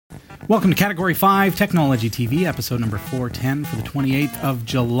Welcome to Category 5 Technology TV, episode number 410 for the 28th of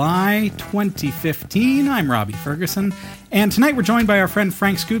July, 2015. I'm Robbie Ferguson, and tonight we're joined by our friend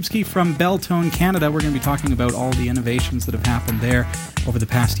Frank Skupski from Beltone, Canada. We're going to be talking about all the innovations that have happened there over the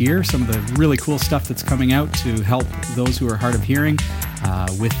past year, some of the really cool stuff that's coming out to help those who are hard of hearing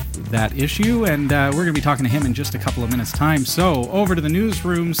with that issue, and we're going to be talking to him in just a couple of minutes' time. So, over to the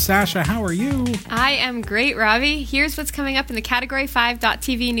newsroom. Sasha, how are you? I am great, Robbie. Here's what's coming up in the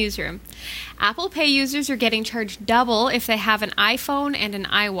Category5.tv newsroom. Apple Pay users are getting charged double if they have an iPhone and an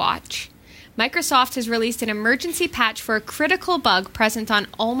iWatch. Microsoft has released an emergency patch for a critical bug present on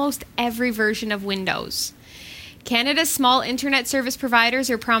almost every version of Windows. Canada's small internet service providers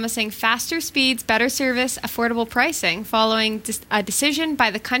are promising faster speeds, better service, affordable pricing following a decision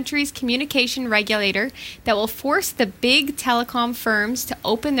by the country's communication regulator that will force the big telecom firms to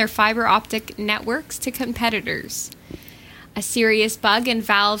open their fiber optic networks to competitors. A serious bug in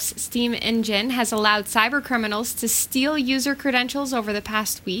Valve's Steam engine has allowed cybercriminals to steal user credentials over the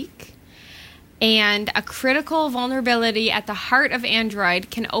past week. And a critical vulnerability at the heart of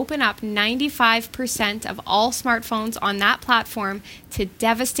Android can open up 95% of all smartphones on that platform to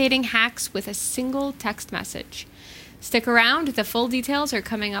devastating hacks with a single text message. Stick around, the full details are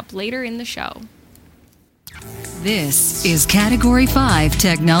coming up later in the show. This is Category 5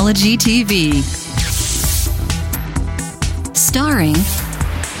 Technology TV. Starring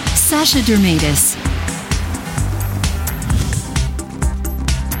Sasha Dermatis,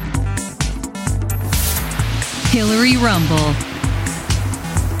 Hillary Rumble,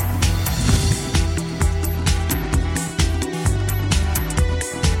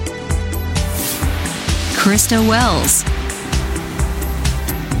 Krista Wells,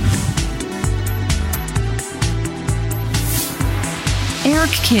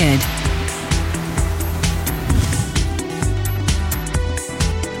 Eric Kidd,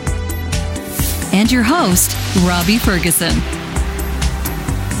 and your host, Robbie Ferguson.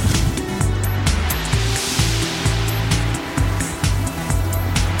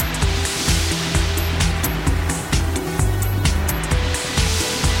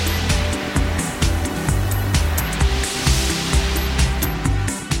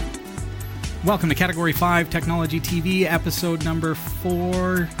 Welcome to Category 5 Technology TV, episode number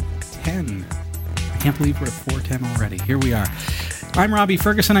 410. I can't believe we're at 410 already. Here we are. I'm Robbie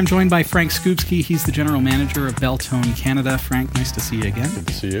Ferguson. I'm joined by Frank Skupski. He's the general manager of Beltone, Canada. Frank, nice to see you again. Good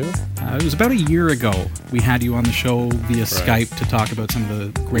to see you. It was about a year ago we had you on the show via Skype to talk about some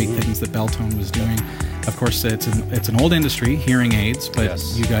of the great things that Beltone was doing. Of course, it's an old industry, hearing aids, but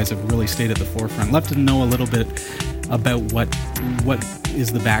you guys have really stayed at the forefront. Love to know a little bit about what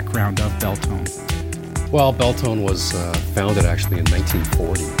is the background of Beltone. Well, Beltone was founded actually in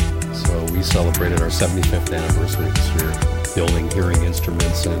 1940, so we celebrated our 75th anniversary this year, building hearing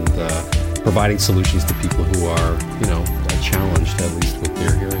instruments and providing solutions to people who are, challenged at least with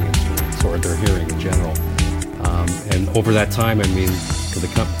their hearing instruments or their hearing in general. And over that time,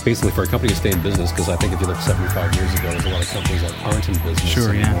 basically for a company to stay in business, because I think if you look 75 years ago, there's a lot of companies that aren't in business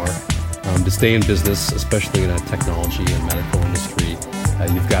anymore. To stay in business, especially in a technology and medical industry,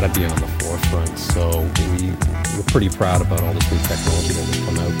 you've got to be on the forefront. So we're pretty proud about all this new technology that we've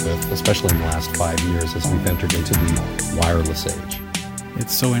come out with, especially in the last 5 years as we've entered into the wireless age.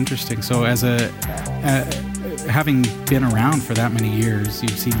 It's so interesting. So as having been around for that many years,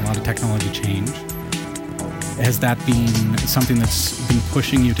 you've seen a lot of technology change. Has that been something that's been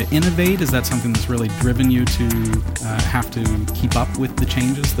pushing you to innovate? Is that something that's really driven you to have to keep up with the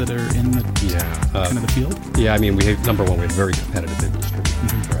changes that are in the kind of the field? Yeah, number one, we have a very competitive industry,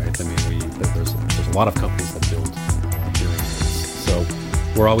 right? There's a lot of companies that build hearing aids, so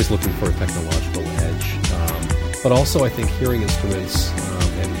we're always looking for a technological edge. But also, I think hearing instruments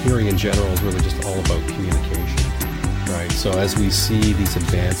and hearing in general is really just all about communication, right? So as we see these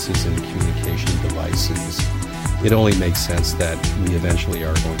advances in communication devices, it only makes sense that we eventually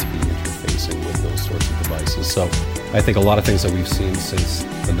are going to be interfacing with those sorts of devices. So I think a lot of things that we've seen since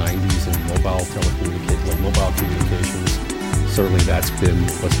the 90s in mobile communications, certainly that's been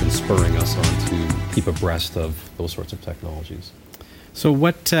what's been spurring us on to keep abreast of those sorts of technologies. So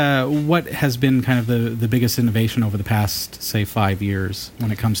what has been kind of the biggest innovation over the past, say, 5 years when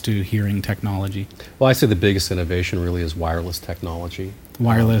it comes to hearing technology? Well, I say the biggest innovation really is wireless technology.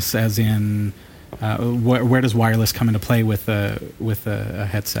 Wireless as in... where does wireless come into play with a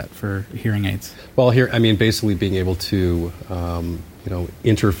headset for hearing aids? Well, here, basically being able to,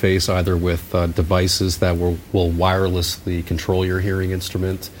 interface either with devices that will wirelessly control your hearing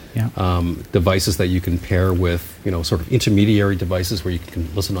instrument, devices that you can pair with, sort of intermediary devices where you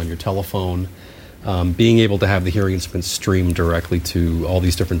can listen on your telephone, being able to have the hearing instruments streamed directly to all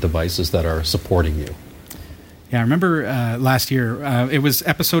these different devices that are supporting you. Yeah, I remember last year, it was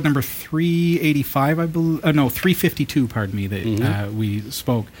episode number 385, I believe. No, 352, pardon me, that we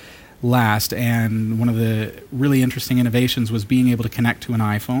spoke last. And one of the really interesting innovations was being able to connect to an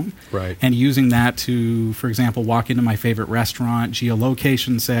iPhone. Right. And using that to, for example, walk into my favorite restaurant.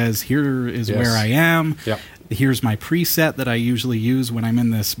 Geolocation says, here is where I am. Yep. Here's my preset that I usually use when I'm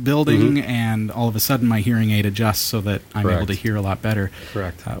in this building. And all of a sudden, my hearing aid adjusts so that I'm able to hear a lot better.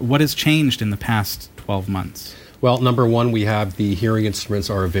 Correct. What has changed in the past 12 months? Well, number one, we have the hearing instruments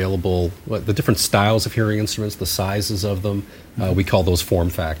are available, the different styles of hearing instruments, the sizes of them. We call those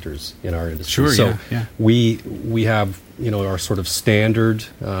form factors in our industry. Sure, so yeah. we have, our sort of standard,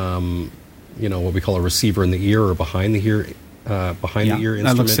 what we call a receiver in the ear or behind the ear instrument.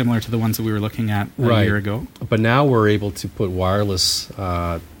 That looks similar to the ones that we were looking at a year ago. But now we're able to put wireless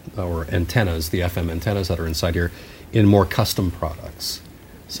or antennas, the FM antennas that are inside here, in more custom products.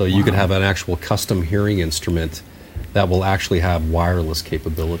 So you could have an actual custom hearing instrument that will actually have wireless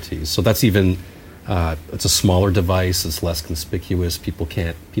capabilities. So that's even it's a smaller device. It's less conspicuous. People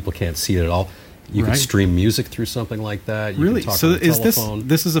can't see it at all. You can stream music through something like that. You Really? Can talk So on the is telephone.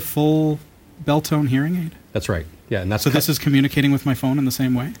 this is a full Beltone hearing aid? That's right. Yeah, and that's So this is communicating with my phone in the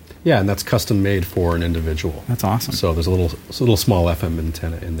same way? and that's custom made for an individual. That's awesome. So there's a little small FM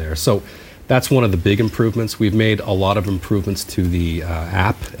antenna in there. So that's one of the big improvements. We've made a lot of improvements to the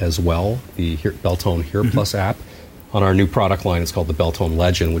app as well, the Beltone Hear Plus app. On our new product line, it's called the Beltone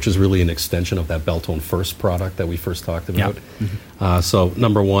Legend, which is really an extension of that Beltone First product that we first talked about. So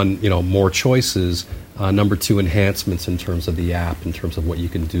number one, more choices. Number two, enhancements in terms of the app, in terms of what you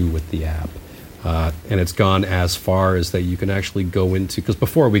can do with the app. And it's gone as far as that you can actually go into, because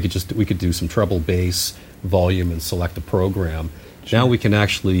before we could do some treble, bass, volume, and select a program. Now we can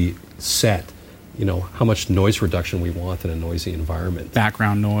actually set how much noise reduction we want in a noisy environment.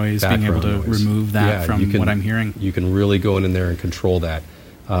 Background noise, being able to remove that from what I'm hearing. You can really go in there and control that.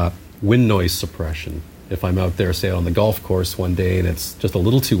 Wind noise suppression. If I'm out there, say, on the golf course one day and it's just a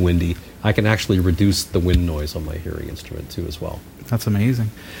little too windy, I can actually reduce the wind noise on my hearing instrument too as well. That's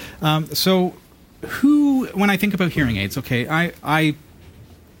amazing. So when I think about hearing aids, okay, I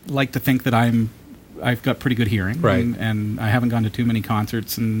like to think that I've got pretty good hearing, right. and I haven't gone to too many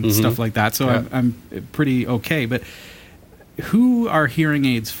concerts and stuff like that, so I'm pretty okay. But who are hearing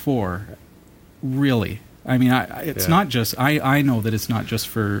aids for, really? I mean, it's not just, I know that it's not just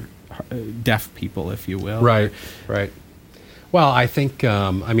for deaf people, if you will. Right. Well, I think,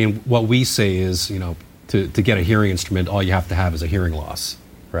 what we say is, to get a hearing instrument, all you have to have is a hearing loss,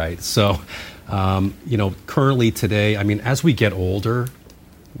 right? So, currently today, as we get older,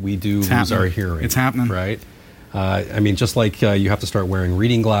 we do lose our hearing. It's happening. Right? Just like you have to start wearing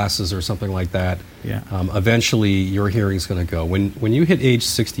reading glasses or something like that, eventually your hearing's going to go. When you hit age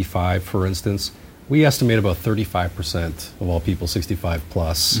 65, for instance, we estimate about 35% of all people 65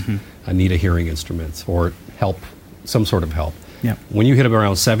 plus need a hearing instrument or some sort of help. Yeah. When you hit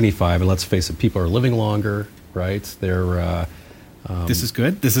around 75, and let's face it, people are living longer, right? They're... This is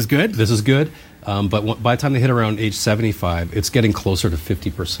good. But by the time they hit around age 75, it's getting closer to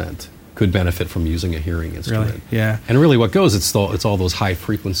 50% could benefit from using a hearing instrument. Really? Yeah. And really what goes, it's all those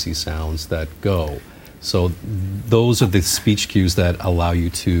high-frequency sounds that go. So those are the speech cues that allow you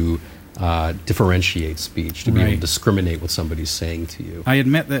to differentiate speech, to be able to discriminate what somebody's saying to you. I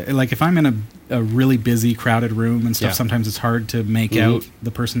admit that, like, if I'm in a really busy, crowded room and stuff, sometimes it's hard to make out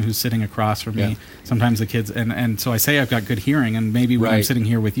the person who's sitting across from me. Sometimes the kids, and so I say I've got good hearing, and maybe when I'm sitting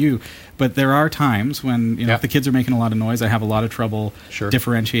here with you, but there are times when, if the kids are making a lot of noise, I have a lot of trouble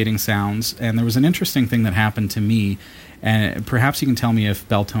differentiating sounds. And there was an interesting thing that happened to me, and perhaps you can tell me if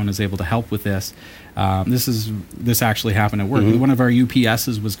Beltone is able to help with this. This actually happened at work. One of our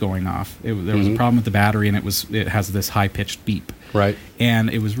UPSs was going off. There was a problem with the battery, and it has this high-pitched beep. Right. And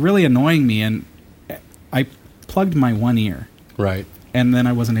it was really annoying me, and I plugged my one ear. Right. And then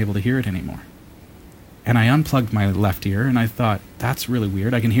I wasn't able to hear it anymore. And I unplugged my left ear, and I thought, that's really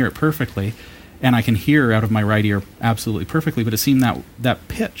weird. I can hear it perfectly, and I can hear out of my right ear absolutely perfectly, but it seemed that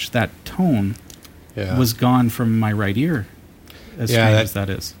pitch, that tone, was gone from my right ear. As strange as that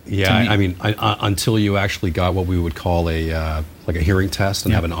is. Yeah, until you actually got what we would call a hearing test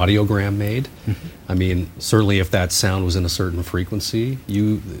and have an audiogram made. Certainly if that sound was in a certain frequency,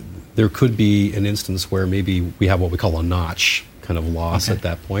 there could be an instance where maybe we have what we call a notch kind of loss at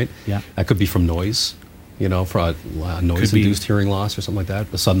that point. Yeah. That could be from noise, for a noise-induced hearing loss or something like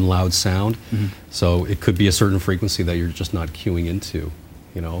that, a sudden loud sound. So it could be a certain frequency that you're just not cueing into.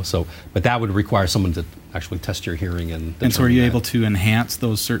 So, but that would require someone to actually test your hearing and so, are you determine able that. to enhance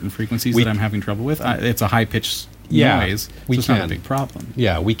those certain frequencies that I'm having trouble with? It's a high pitched noise, we so it's can. not a big problem.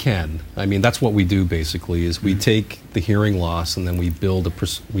 Yeah, we can. I mean, that's what we do basically. Is we take the hearing loss and then we build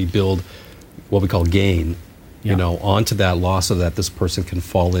what we call gain, onto that loss, so that this person can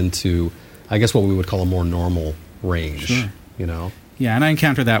fall into, I guess, what we would call a more normal range. Sure. Yeah, and I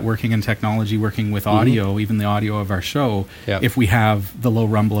encounter that working in technology, working with audio, even the audio of our show, if we have the low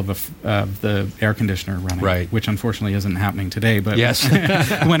rumble of the air conditioner running, right, which unfortunately isn't happening today, but yes.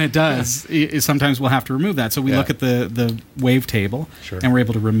 when it does, sometimes we'll have to remove that. So we look at the wave table, and we're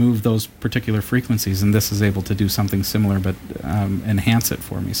able to remove those particular frequencies, and this is able to do something similar, but enhance it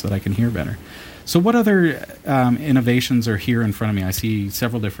for me so that I can hear better. So what other innovations are here in front of me? I see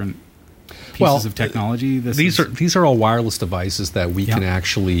several different pieces of technology. These are all wireless devices that we can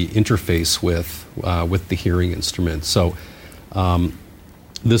actually interface with the hearing instrument. So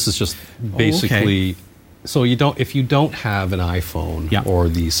this is just basically so if you don't have an iPhone or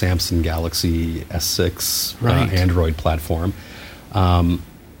the Samsung Galaxy S6 Android platform, and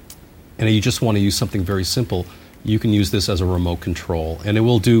you just want to use something very simple, you can use this as a remote control, and it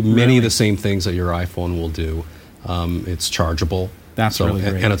will do many of the same things that your iPhone will do. It's chargeable. That's really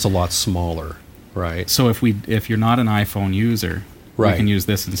great. And it's a lot smaller, right? So if you're not an iPhone user, we can use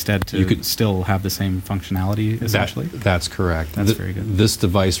this instead to still have the same functionality, essentially? That's correct. That's very good. This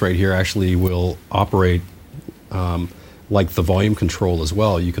device right here actually will operate like the volume control as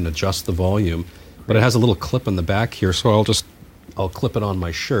well. You can adjust the volume, but it has a little clip in the back here, so I'll clip it on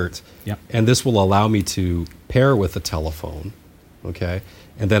my shirt, and this will allow me to pair with a telephone, okay?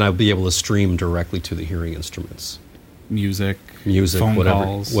 And then I'll be able to stream directly to the hearing instruments. Music, phone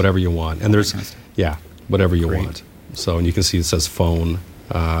calls, whatever you want, and there's whatever you want. So, and you can see it says phone,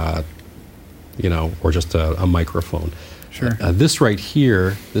 or just a microphone. Sure. This right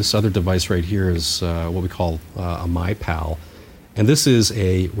here, this other device right here is what we call a MyPal, and this is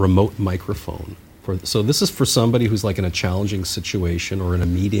a remote microphone. So this is for somebody who's like in a challenging situation or in a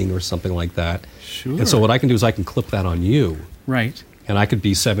meeting or something like that. Sure. And so what I can do is I can clip that on you. Right. And I could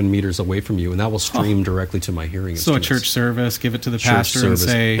be 7 meters away from you, and that will stream directly to my hearing instruments. So a church service, give it to the pastor and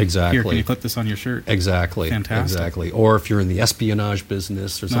say, here, can you clip this on your shirt? Exactly. Fantastic. Exactly. Or if you're in the espionage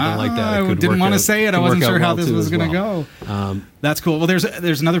business or something like that, it could didn't want to say it. I wasn't sure how this was going to go. That's cool. Well,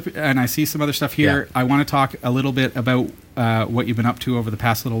 there's another, and I see some other stuff here. I want to talk a little bit about what you've been up to over the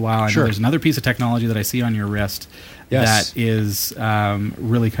past little while. I know there's another piece of technology that I see on your wrist that is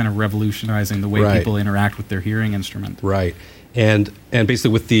really kind of revolutionizing the way people interact with their hearing instrument. Right. And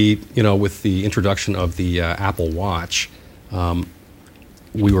basically with the introduction of the Apple Watch, our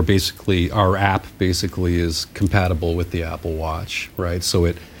app basically is compatible with the Apple Watch, right? So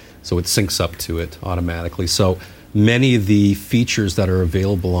it syncs up to it automatically. So many of the features that are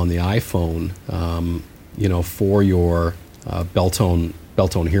available on the iPhone, for your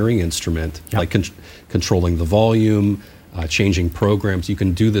Beltone hearing instrument, like controlling the volume, changing programs, you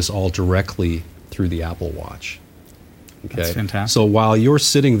can do this all directly through the Apple Watch. Okay. That's fantastic. So while you're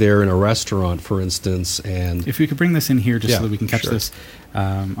sitting there in a restaurant, for instance, and if we could bring this in here just so that we can catch this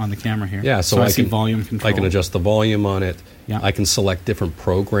on the camera here. Yeah, so I see can volume control. I can adjust the volume on it. Yeah. I can select different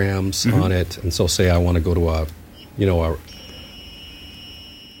programs on it, and so say I want to go to well,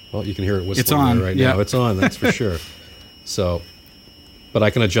 you can hear it whistling it's on right now. It's on, that's for sure. So, but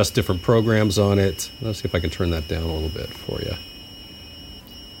I can adjust different programs on it. Let's see if I can turn that down a little bit for you.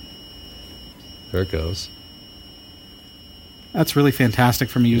 There it goes. That's really fantastic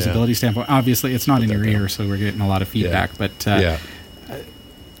from a usability standpoint. Obviously, it's not in your ear, so we're getting a lot of feedback, but that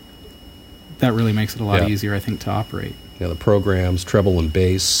really makes it a lot easier, I think, to operate. Yeah, the programs, treble and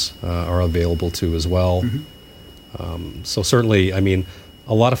bass, are available too as well. So certainly, I mean,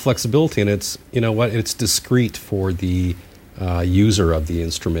 a lot of flexibility, and it's, it's discreet for the user of the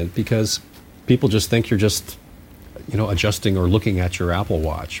instrument, because people just think you're just adjusting or looking at your Apple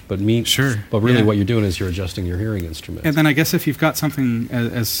Watch, but really what you're doing is you're adjusting your hearing instrument. And then I guess if you've got something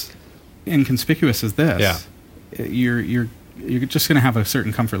as inconspicuous as this, you're just going to have a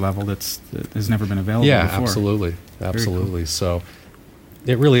certain comfort level that has never been available before. Absolutely. Cool. So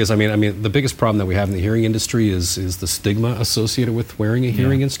it really is. I mean, the biggest problem that we have in the hearing industry is the stigma associated with wearing a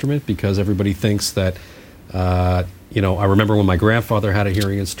hearing instrument, because everybody thinks that. I remember when my grandfather had a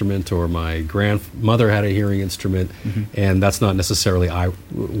hearing instrument, or my grandmother had a hearing instrument, and that's not necessarily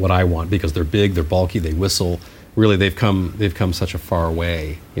what I want, because they're big, they're bulky, they whistle. Really, they've come such a far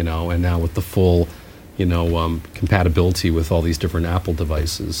way, and now with the full, compatibility with all these different Apple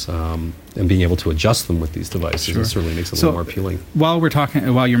devices, and being able to adjust them with these devices. Sure. It certainly makes it a little more appealing.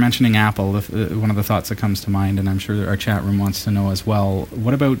 While you're mentioning Apple, one of the thoughts that comes to mind, and I'm sure our chat room wants to know as well,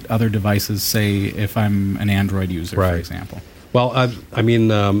 what about other devices, say if I'm an Android user, for example? Well,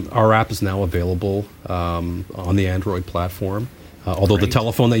 our app is now available on the Android platform. Although the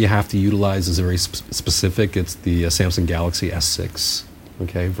telephone that you have to utilize is very specific. It's the Samsung Galaxy S6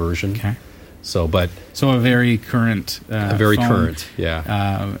 version. Okay. So a very current phone. Current,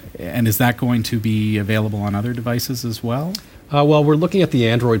 yeah. And is that going to be available on other devices as well? Well, we're looking at the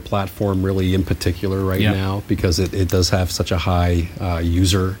Android platform really in particular right now, because it does have such a high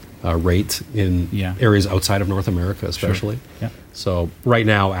user rate in areas outside of North America, especially. Sure. Yeah. So right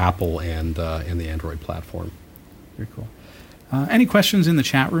now, Apple and the Android platform. Very cool. Any questions in the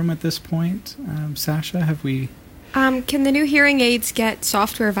chat room at this point? Sasha, have we... Can the new hearing aids get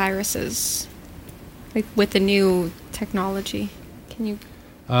software viruses, like with the new technology? Can you?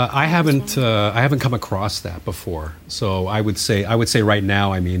 I haven't come across that before. So I would say right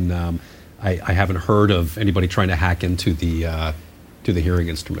now, I haven't heard of anybody trying to hack into the hearing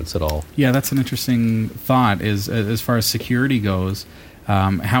instruments at all. Yeah, that's an interesting thought. As far as security goes.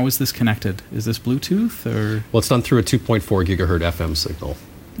 How is this connected? Is this Bluetooth or? Well, it's done through a 2.4 gigahertz FM signal.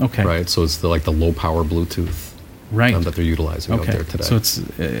 Okay. Right. So it's the low power Bluetooth. Right. That they're utilizing out there today. So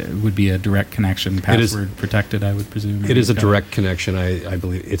it would be a direct connection, password protected, I would presume. It is a direct connection. I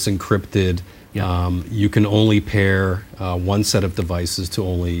believe it's encrypted. Yeah. You can only pair one set of devices to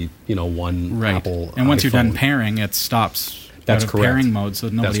only one Apple. And once iPhone. You're done pairing, it stops. That's correct. Pairing mode, so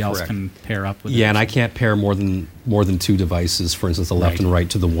nobody else can pair up with it. Yeah, and I can't pair more than two devices, for instance, the left and right,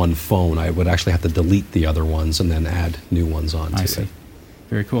 to the one phone. I would actually have to delete the other ones and then add new ones onto it. I see.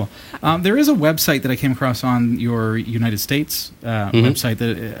 Very cool. There is a website that I came across on your United States website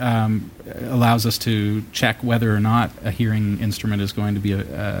that allows us to check whether or not a hearing instrument is going to be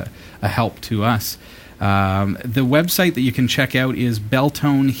a help to us. The website that you can check out is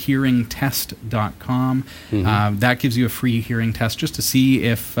beltonehearingtest.com. That gives you a free hearing test just to see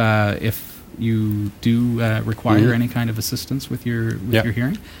if you do require any kind of assistance with your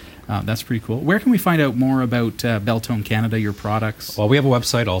hearing. That's pretty cool. Where can we find out more about Beltone Canada, your products? Well, we have a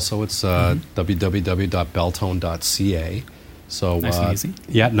website also. It's www.beltone.ca. So nice and easy.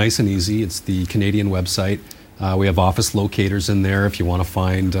 Yeah, nice and easy. It's the Canadian website. We have office locators in there if you want to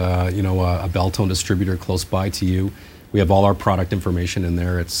find a Beltone distributor close by to you. We have all our product information in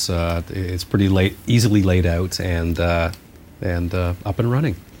there. It's pretty easily laid out and up and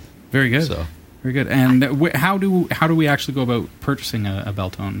running. Very good. Very good. And how do we actually go about purchasing a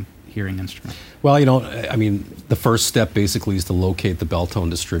Beltone hearing instrument? Well, the first step basically is to locate the Beltone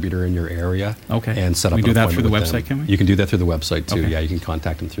distributor in your area. Okay. And set up an appointment. We do that through the website, can we? You can do that through the website too. Okay. Yeah, you can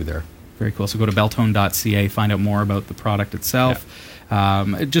contact them through there. Very cool. So go to beltone.ca, find out more about the product itself.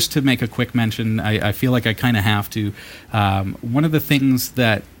 Yeah. Just to make a quick mention, I feel like I kind of have to. One of the things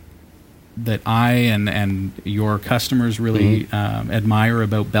that I and your customers really admire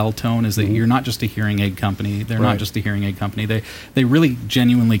about Beltone is that you're not just a hearing aid company. They're not just a hearing aid company. They really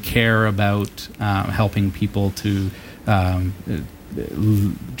genuinely care about helping people to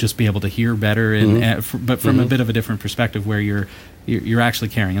just be able to hear better, but from a bit of a different perspective, where you're actually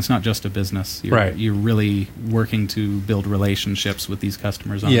caring. It's not just a business. You're really working to build relationships with these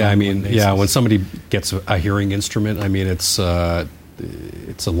customers. On when somebody gets a hearing instrument, it's a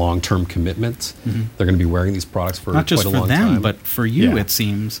long-term commitment. They're going to be wearing these products for not just quite a long time. Not just for them, but for you, it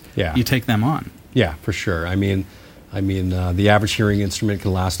seems. Yeah. You take them on. Yeah, for sure. The average hearing instrument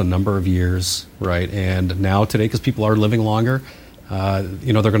can last a number of years, right? And now today, because people are living longer, they're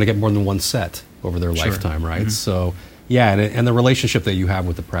going to get more than one set over their lifetime, right? So, and the relationship that you have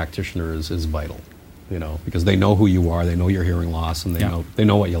with the practitioner is vital, because they know who you are, they know your hearing loss, and they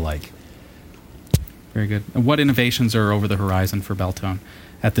know what you like. Very good. And what innovations are over the horizon for Beltone?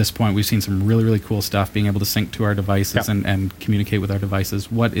 At this point, we've seen some really, really cool stuff, being able to sync to our devices and communicate with our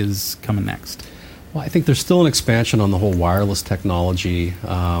devices. What is coming next? Well, I think there's still an expansion on the whole wireless technology.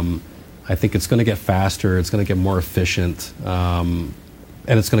 I think it's going to get faster, it's going to get more efficient, and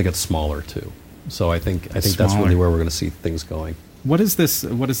it's going to get smaller too. So I think that's really where we're going to see things going. What is this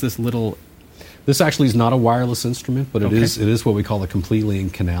little... This actually is not a wireless instrument, but it is what we call a completely in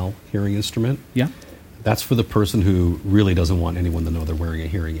canal hearing instrument. Yeah. That's for the person who really doesn't want anyone to know they're wearing a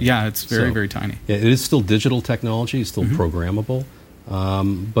hearing aid. Yeah, it's very, very tiny. It is still digital technology, it's still programmable,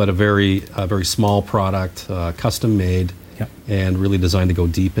 but a very small product, custom made, and really designed to go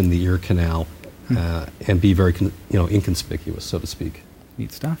deep in the ear canal and be very inconspicuous, so to speak.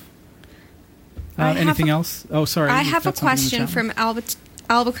 Neat stuff. Anything else? Oh, sorry. I have a question from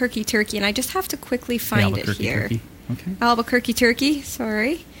Albuquerque Turkey, and I just have to quickly find it here. Turkey. Okay. Albuquerque Turkey,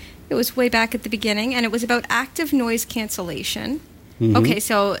 sorry. It was way back at the beginning, and it was about active noise cancellation. Mm-hmm. Okay,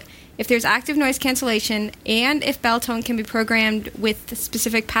 so if there's active noise cancellation and if Beltone can be programmed with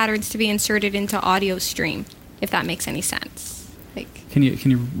specific patterns to be inserted into audio stream, if that makes any sense. Can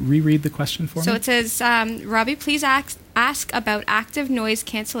you reread the question for me? So it says, Robbie, please ask about active noise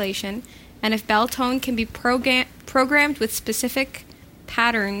cancellation and if Beltone can be programmed with specific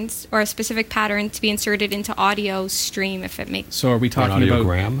patterns or a specific pattern to be inserted into audio stream, if it makes. So are we talking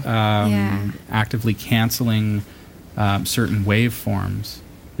about actively canceling certain waveforms?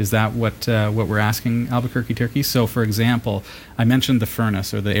 Is that what we're asking Albuquerque Turkey? So, for example, I mentioned the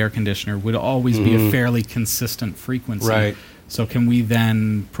furnace or the air conditioner would always be a fairly consistent frequency. Right. So can we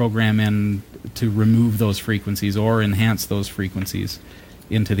then program in to remove those frequencies or enhance those frequencies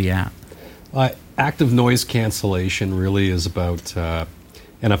into the app? Active noise cancellation really is about, and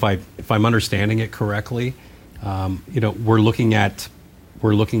if I'm understanding it correctly, we're looking at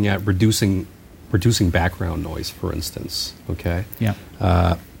reducing background noise, for instance. Okay. Yeah.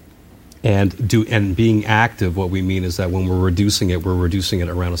 And being active, what we mean is that when we're reducing it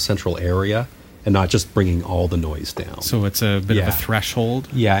around a central area and not just bringing all the noise down. So it's a bit of a threshold.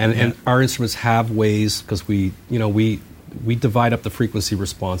 Yeah, and our instruments have ways, because we divide up the frequency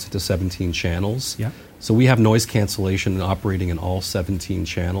response into 17 channels. Yeah. So we have noise cancellation operating in all 17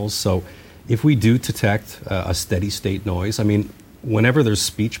 channels. So if we do detect a steady state noise, I mean, whenever there's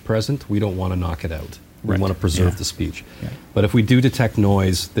speech present, we don't want to knock it out. We want to preserve the speech. Yeah. But if we do detect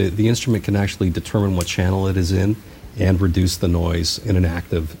noise, the instrument can actually determine what channel it is in and reduce the noise in an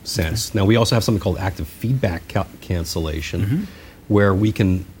active sense. Okay. Now, we also have something called active feedback cancellation, where we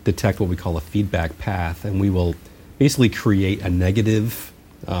can detect what we call a feedback path, and we will basically create a negative,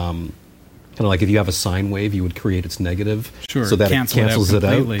 kind of like if you have a sine wave, you would create its negative so that it cancels it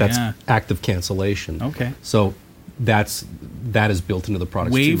out. That's active cancellation. Okay. So that is built into the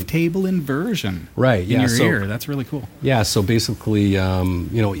product. Wavetable inversion. Right. In your ear. That's really cool. Yeah. So basically,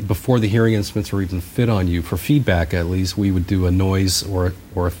 before the hearing instruments were even fit on you, for feedback at least, we would do a noise or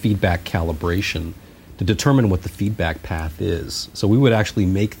a feedback calibration to determine what the feedback path is. So we would actually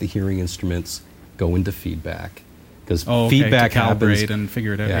make the hearing instruments go into feedback. Because feedback to calibrate happens, and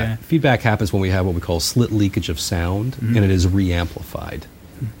figure it out. Yeah. Feedback happens when we have what we call slit leakage of sound, and it is re-amplified.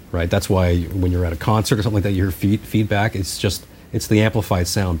 Right. That's why when you're at a concert or something like that, you hear feedback. It's the amplified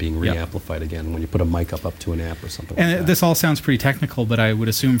sound being re-amplified again when you put a mic up to an amp or something like that. This all sounds pretty technical, but I would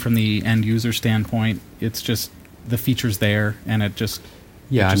assume from the end user standpoint, it's just the feature's there and it just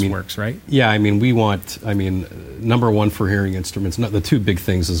works, right? Yeah. I mean, number one for hearing instruments, the two big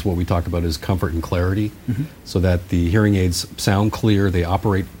things is what we talk about is comfort and clarity, so that the hearing aids sound clear, they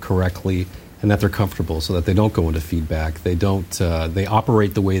operate correctly, and that they're comfortable, so that they don't go into feedback. They don't. They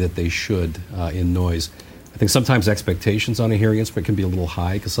operate the way that they should in noise. I think sometimes expectations on a hearing instrument can be a little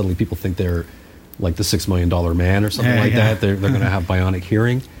high because suddenly people think they're like the $6 Million Man or something like that. They're going to have bionic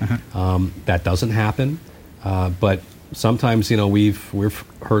hearing. That doesn't happen. But sometimes, we've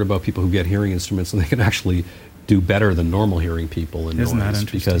heard about people who get hearing instruments and they can actually do better than normal hearing people in Isn't noise. That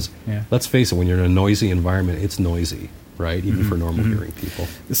interesting? Because let's face it, when you're in a noisy environment, it's noisy. Right, even for normal hearing people.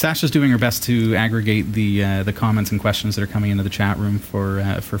 Sasha's doing her best to aggregate the comments and questions that are coming into the chat room for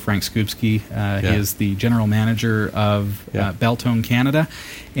Frank Skupski. He is the general manager of Beltone Canada,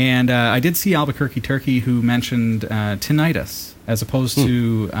 and I did see Albuquerque Turkey, who mentioned tinnitus as opposed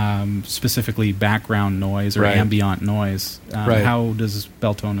to specifically background noise or ambient noise. How does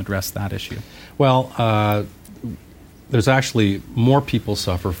Beltone address that issue? Well, there's actually more people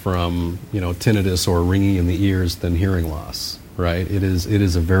suffer from tinnitus or ringing in the ears than hearing loss. Right? It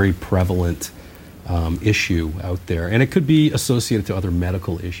is a very prevalent issue out there, and it could be associated to other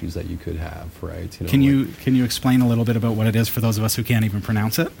medical issues that you could have. Right? Can you explain a little bit about what it is for those of us who can't even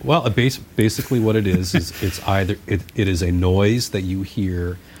pronounce it? Well, basically what it is it's either it is a noise that you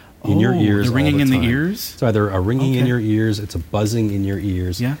hear in your ears. The ringing all the in time. the ears. It's either a ringing in your ears. It's a buzzing in your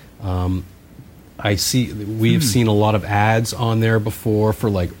ears. Yeah. We have seen a lot of ads on there before for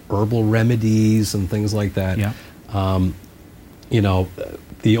like herbal remedies and things like that. Yeah.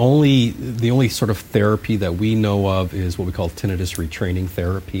 The only sort of therapy that we know of is what we call tinnitus retraining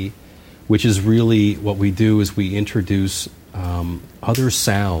therapy, which is really what we do is we introduce other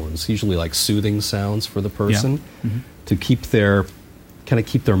sounds, usually like soothing sounds for the person, to keep their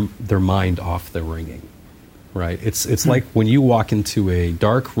mind off the ringing. Right. It's like when you walk into a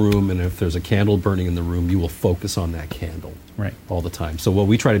dark room, and if there's a candle burning in the room, you will focus on that candle all the time. So what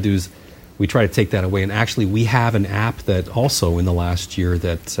we try to do is we try to take that away. And actually, we have an app that also in the last year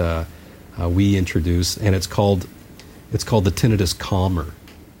that we introduced, and it's called the Tinnitus Calmer.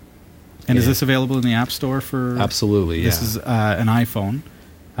 And is this available in the App Store for... Absolutely, This is an iPhone.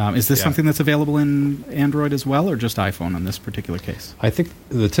 Is this something that's available in Android as well, or just iPhone in this particular case? I think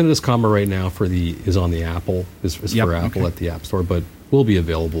the Tinnitus Calmer right now is on the Apple, is for Apple at the App Store, but will be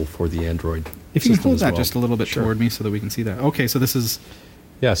available for the Android If you can hold that well. just a little bit toward me so that we can see that. Okay, so this is...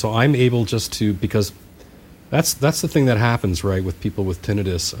 Yeah, so I'm able just to, because that's the thing that happens, right, with people with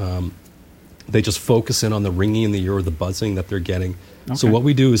tinnitus. They just focus in on the ringing in the ear or the buzzing that they're getting. Okay. So what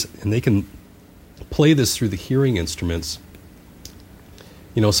we do is, and they can play this through the hearing instruments,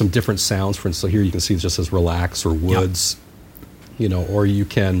 some different sounds. For instance, so here you can see it just says relax or woods, or you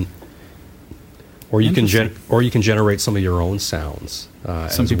can generate some of your own sounds.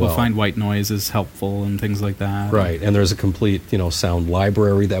 Some people find white noise is helpful and things like that. Right, and there's a complete sound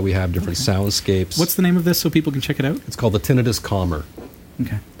library that we have, different soundscapes. What's the name of this so people can check it out? It's called the Tinnitus Calmer.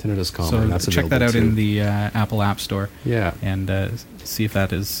 Okay. Tinnitus Calmer. So and that's check that out too. in the Apple App Store. Yeah. And see if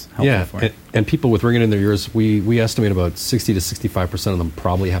that is helpful for you. And people with ringing in their ears, we estimate about 60 to 65% of them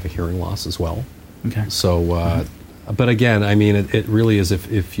probably have a hearing loss as well. Okay. So, but again, I mean, it really is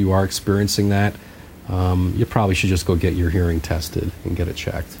if you are experiencing that, you probably should just go get your hearing tested and get it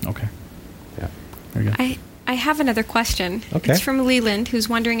checked. Okay. Yeah. Very good. I have another question. Okay. It's from Leland, who's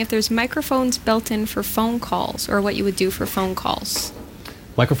wondering if there's microphones built in for phone calls, or what you would do for phone calls.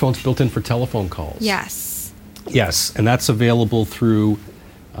 Microphones built in for telephone calls. Yes. Yes, and that's available through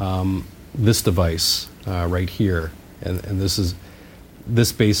this device right here, and this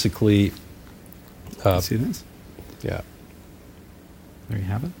basically. See this? Yeah. There you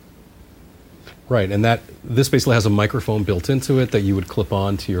have it. Right, and this basically has a microphone built into it that you would clip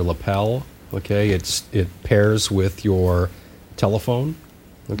on to your lapel. Okay, it pairs with your telephone.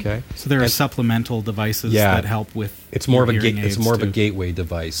 Okay, so there are supplemental devices that help with. It's more of a a gateway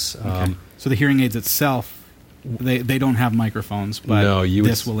device. Okay. So the hearing aids itself, they don't have microphones, but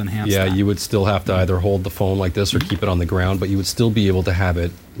this will enhance. Yeah, that. you would still have to either hold the phone like this or keep it on the ground, but you would still be able to have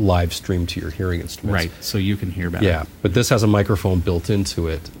it live streamed to your hearing instruments. Right, so you can hear better. Yeah, but this has a microphone built into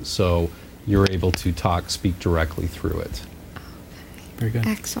it, so you're able to speak directly through it. Very good.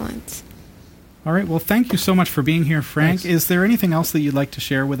 Excellent. All right, well, thank you so much for being here, Frank. Thanks. Is there anything else that you'd like to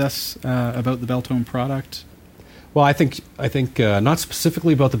share with us about the Beltone product? Well, I think not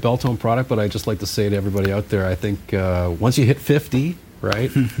specifically about the Beltone product, but I'd just like to say to everybody out there, I think once you hit 50,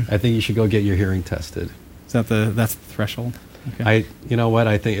 right, I think you should go get your hearing tested. Is that that's the threshold? Okay. You know what?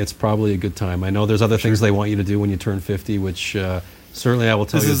 I think it's probably a good time. I know there's other things they want you to do when you turn 50, which certainly I will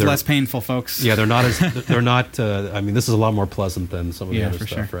tell you. This is less painful, folks. Yeah, they're not. I mean, this is a lot more pleasant than some of the other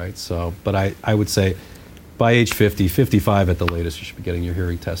stuff, right? So, but I would say by age 50, 55 at the latest, you should be getting your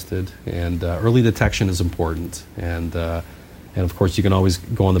hearing tested. And early detection is important. And of course, you can always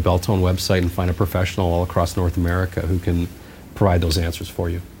go on the Beltone website and find a professional all across North America who can provide those answers for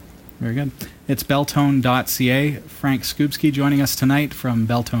you. Very good. It's beltone.ca. Frank Skupski joining us tonight from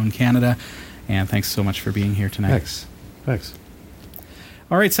Beltone, Canada. And thanks so much for being here tonight. Thanks.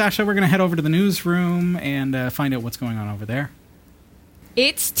 All right, Sasha, we're going to head over to the newsroom and find out what's going on over there.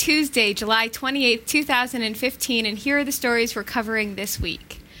 It's Tuesday, July 28th, 2015, and here are the stories we're covering this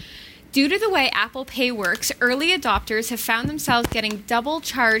week. Due to the way Apple Pay works, early adopters have found themselves getting double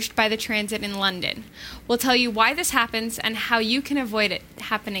charged by the transit in London. We'll tell you why this happens and how you can avoid it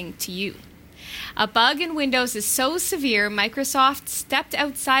happening to you. A bug in Windows is so severe, Microsoft stepped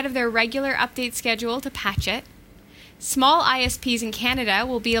outside of their regular update schedule to patch it. Small ISPs in Canada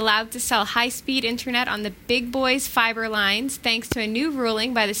will be allowed to sell high-speed internet on the big boys' fiber lines thanks to a new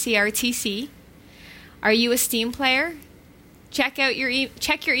ruling by the CRTC. Are you a Steam player? Check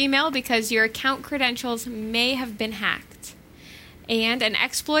your email because your account credentials may have been hacked. And an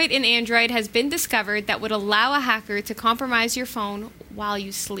exploit in Android has been discovered that would allow a hacker to compromise your phone while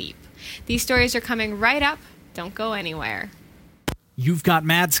you sleep. These stories are coming right up. Don't go anywhere. You've got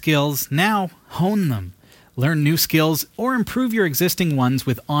mad skills. Now hone them. Learn new skills or improve your existing ones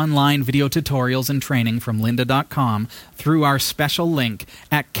with online video tutorials and training from lynda.com through our special link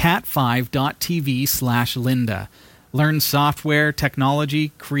at cat5.tv/lynda. Learn software,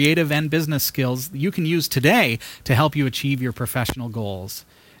 technology, creative, and business skills you can use today to help you achieve your professional goals.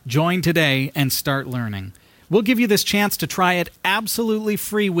 Join today and start learning. We'll give you this chance to try it absolutely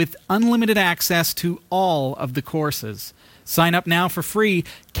free with unlimited access to all of the courses. Sign up now for free,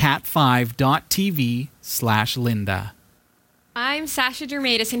 cat5.tv/lynda. I'm Sasha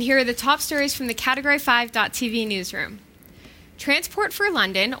Dermatis, and here are the top stories from the Category5.tv newsroom. Transport for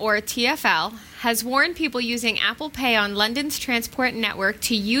London, or TfL, has warned people using Apple Pay on London's transport network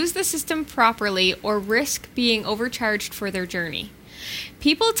to use the system properly or risk being overcharged for their journey.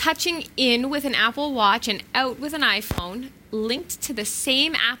 People touching in with an Apple Watch and out with an iPhone linked to the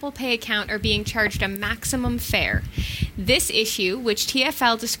same Apple Pay account are being charged a maximum fare. This issue, which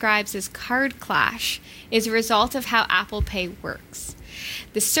TfL describes as card clash, is a result of how Apple Pay works.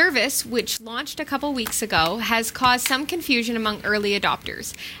 The service, which launched a couple weeks ago, has caused some confusion among early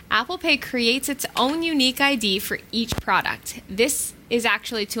adopters. Apple Pay creates its own unique ID for each product. This is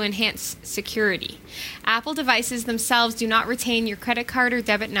actually to enhance security. Apple devices themselves do not retain your credit card or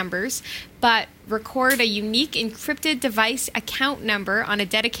debit numbers, but record a unique encrypted device account number on a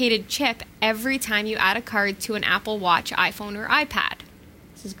dedicated chip every time you add a card to an Apple Watch, iPhone, or iPad.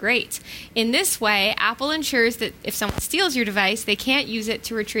 This is great. In this way, Apple ensures that if someone steals your device, they can't use it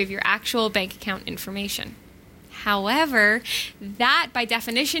to retrieve your actual bank account information. However, that by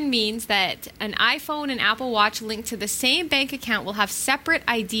definition means that an iPhone and Apple Watch linked to the same bank account will have separate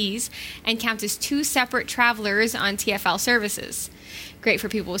IDs and count as two separate travelers on TfL services. Great for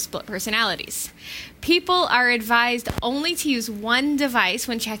people with split personalities. People are advised only to use one device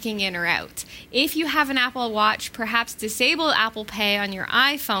when checking in or out. If you have an Apple Watch, perhaps disable Apple Pay on your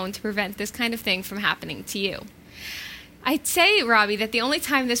iPhone to prevent this kind of thing from happening to you. I'd say, Robbie, that the only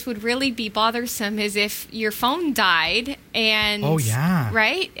time this would really be bothersome is if your phone died and... Oh, yeah.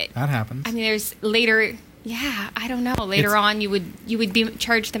 Right? That happens. I mean, there's later... Yeah, I don't know. Later on, you would be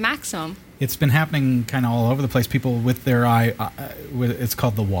charged the maximum. It's been happening kind of all over the place. People with their it's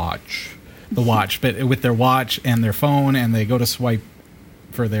called the watch. The watch. But with their watch and their phone, and they go to swipe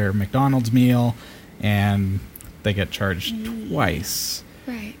for their McDonald's meal, and they get charged twice.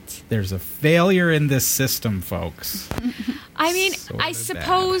 Right. There's a failure in this system, folks. I mean, I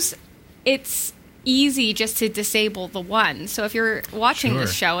suppose it's easy just to disable the one. So if you're watching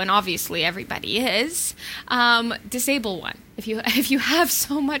this show, and obviously everybody is, disable one. If you have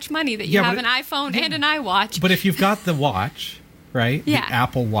so much money that you have an iPhone and an iWatch. But if you've got the watch, right? Yeah. The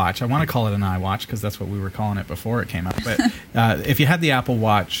Apple Watch. I want to call it an iWatch because that's what we were calling it before it came out. But if you had the Apple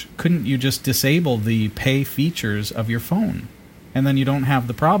Watch, couldn't you just disable the pay features of your phone? And then you don't have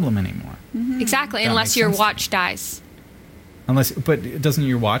the problem anymore. Mm-hmm. Exactly, That unless your watch dies. But doesn't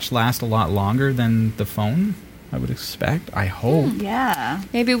your watch last a lot longer than the phone? I would expect. I hope. Yeah.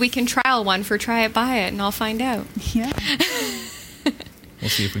 Maybe we can trial one for Try It, Buy It, and I'll find out. Yeah. We'll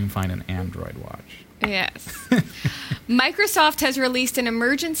see if we can find an Android watch. Yes. Microsoft has released an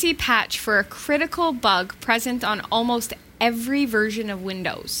emergency patch for a critical bug present on almost every version of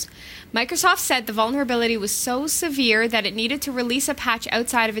Windows. Microsoft said the vulnerability was so severe that it needed to release a patch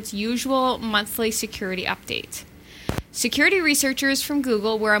outside of its usual monthly security update. Security researchers from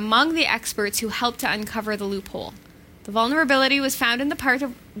Google were among the experts who helped to uncover the loophole. The vulnerability was found in the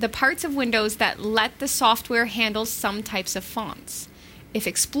parts of Windows that let the software handle some types of fonts. If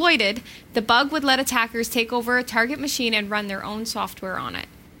exploited, the bug would let attackers take over a target machine and run their own software on it.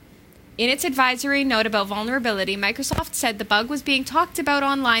 In its advisory note about vulnerability, Microsoft said the bug was being talked about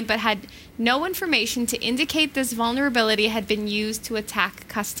online but had no information to indicate this vulnerability had been used to attack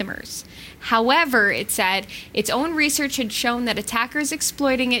customers. However, it said its own research had shown that attackers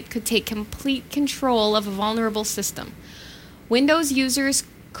exploiting it could take complete control of a vulnerable system. Windows users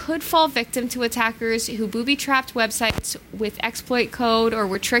could fall victim to attackers who booby-trapped websites with exploit code or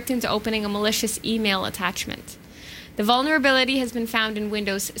were tricked into opening a malicious email attachment. The vulnerability has been found in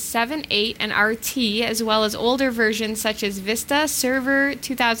Windows 7, 8, and RT, as well as older versions such as Vista, Server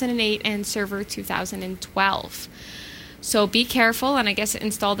 2008, and Server 2012. So be careful, and I guess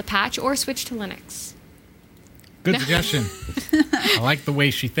install the patch or switch to Linux. Good suggestion. I like the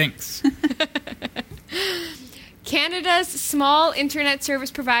way she thinks. Canada's small internet service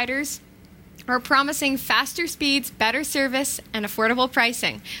providers are promising faster speeds, better service, and affordable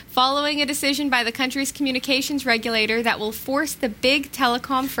pricing, following a decision by the country's communications regulator that will force the big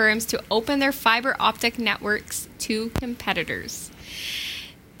telecom firms to open their fiber optic networks to competitors.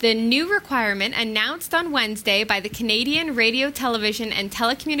 The new requirement, announced on Wednesday by the Canadian Radio, Television and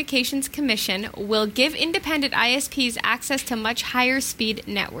Telecommunications Commission, will give independent ISPs access to much higher speed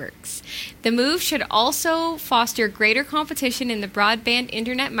networks. The move should also foster greater competition in the broadband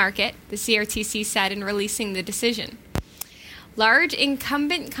internet market, the CRTC said in releasing the decision. Large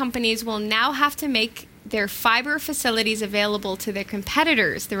incumbent companies will now have to make their fiber facilities available to their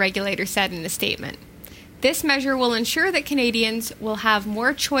competitors, the regulator said in a statement. This measure will ensure that Canadians will have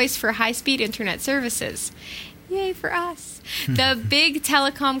more choice for high-speed internet services. Yay for us. The big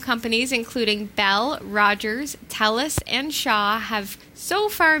telecom companies, including Bell, Rogers, TELUS, and Shaw, have so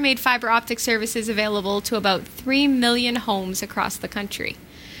far made fiber optic services available to about 3 million homes across the country.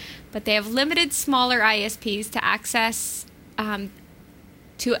 But they have limited smaller ISPs to access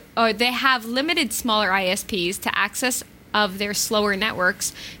of their slower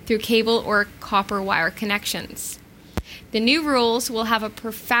networks through cable or copper wire connections. The new rules will have a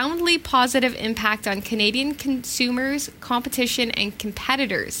profoundly positive impact on Canadian consumers, competition, and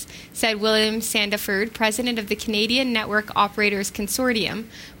competitors, said William Sandiford, president of the Canadian Network Operators Consortium,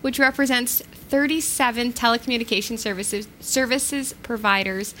 which represents 37 telecommunication services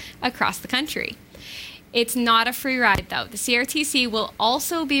providers across the country. It's not a free ride, though. The CRTC will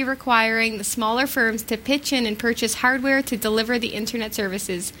also be requiring the smaller firms to pitch in and purchase hardware to deliver the internet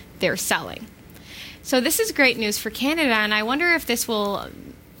services they're selling. So this is great news for Canada, and I wonder if this will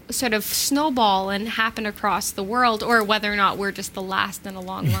sort of snowball and happen across the world, or whether or not we're just the last in a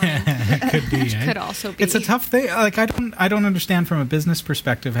long line. Could be. Which could also be. It's a tough thing. Like I don't understand from a business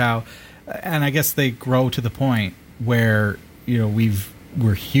perspective how, and I guess they grow to the point where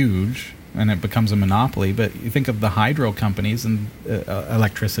we're huge and it becomes a monopoly. But you think of the hydro companies and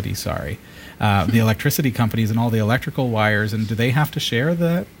electricity. The electricity companies and all the electrical wires, and do they have to share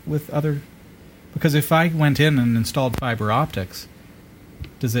that with other? Because if I went in and installed fiber optics,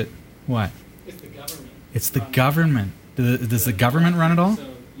 does it what? It's the government. It's the government. Does the government run it all? So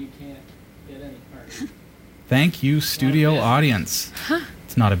you can't get any part. Thank you, studio audience. Huh.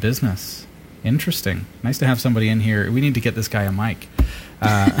 It's not a business. Interesting. Nice to have somebody in here. We need to get this guy a mic.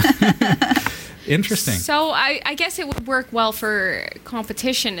 Interesting. So I guess it would work well for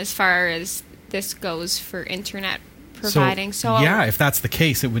competition as far as this goes for internet providing. So yeah, if that's the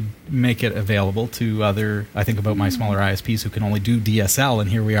case, it would make it available to other. I think about my smaller ISPs who can only do DSL,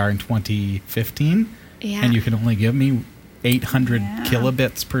 and here we are in 2015, and you can only give me 800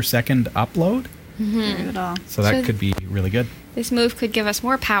 kilobits per second upload. Mm-hmm. So that could be really good. This move could give us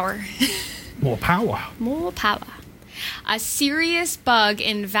more power. More power. More power. A serious bug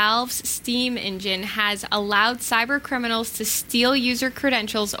in Valve's Steam engine has allowed cyber criminals to steal user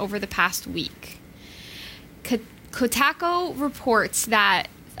credentials over the past week. Kotaku reports that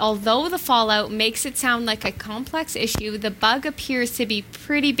although the fallout makes it sound like a complex issue, the bug appears to be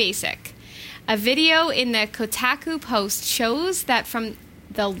pretty basic. A video in the Kotaku post shows that from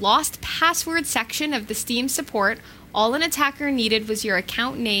the lost password section of the Steam support, all an attacker needed was your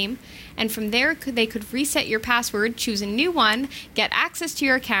account name, and from there they could reset your password, choose a new one, get access to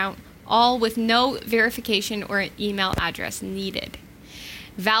your account, all with no verification or email address needed.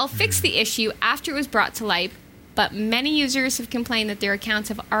 Valve fixed the issue after it was brought to light, but many users have complained that their accounts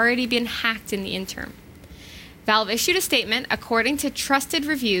have already been hacked in the interim. Valve issued a statement, according to trusted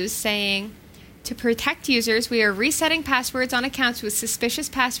reviews, saying, "To protect users, we are resetting passwords on accounts with suspicious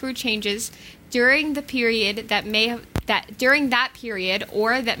password changes during the period that may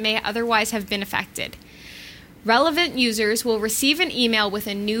otherwise have been affected. Relevant users will receive an email with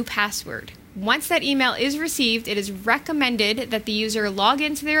a new password. Once that email is received, it is recommended that the user log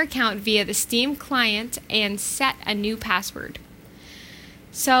into their account via the Steam client and set a new password."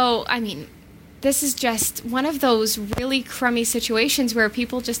 So, I mean, this is just one of those really crummy situations where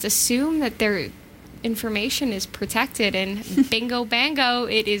people just assume that their information is protected, and bingo bango,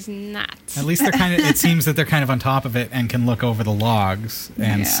 it is not. At least it seems that they're kind of on top of it and can look over the logs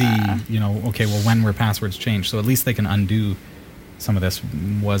and see, okay, well, when were passwords changed? So at least they can undo some of this.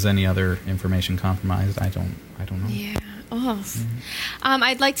 Was any other information compromised? I don't know. Yeah. Oh.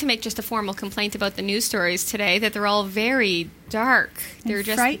 I'd like to make just a formal complaint about the news stories today, that they're all very dark. They're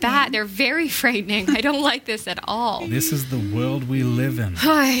just bad. They're very frightening. I don't like this at all. This is the world we live in.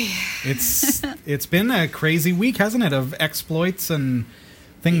 It's been a crazy week, hasn't it, of exploits and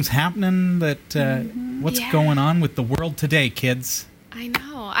things happening that what's going on with the world today, kids? I know.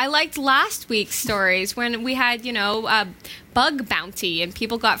 I liked last week's stories when we had, a bug bounty and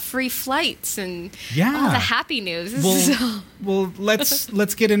people got free flights and all the happy news. Well,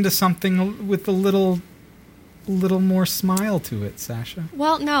 let's get into something with a little more smile to it, Sasha.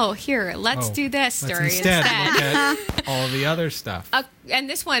 Well, no. Here, let's do this story instead. Look at all the other stuff. And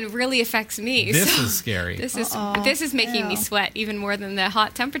this one really affects me. This is scary. This is making me sweat even more than the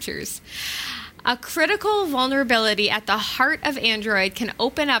hot temperatures. A critical vulnerability at the heart of Android can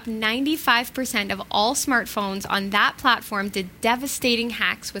open up 95% of all smartphones on that platform to devastating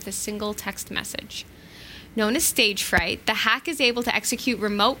hacks with a single text message. Known as stage fright, the hack is able to execute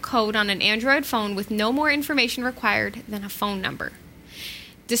remote code on an Android phone with no more information required than a phone number.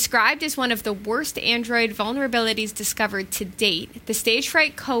 Described as one of the worst Android vulnerabilities discovered to date, the stage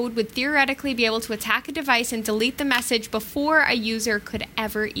fright code would theoretically be able to attack a device and delete the message before a user could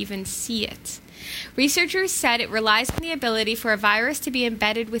ever even see it. Researchers said it relies on the ability for a virus to be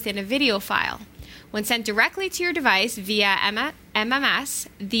embedded within a video file. When sent directly to your device via MMS,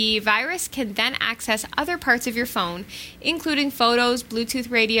 the virus can then access other parts of your phone, including photos,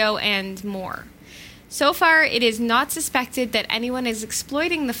 Bluetooth radio, and more. So far, it is not suspected that anyone is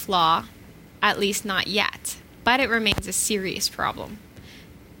exploiting the flaw, at least not yet. but it remains a serious problem.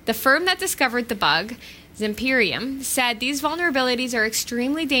 The firm that discovered the bug, Zimperium, said these vulnerabilities are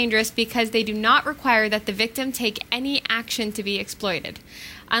extremely dangerous because they do not require that the victim take any action to be exploited.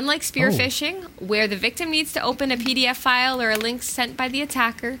 Unlike spear phishing, where the victim needs to open a PDF file or a link sent by the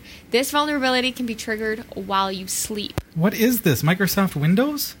attacker, this vulnerability can be triggered while you sleep. What is this? Microsoft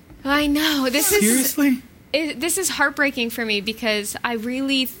Windows? I know. Seriously? This is heartbreaking for me because I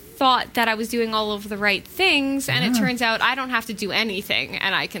really thought that I was doing all of the right things, and it turns out I don't have to do anything,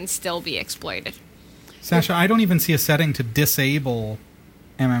 and I can still be exploited. Sasha, I don't even see a setting to disable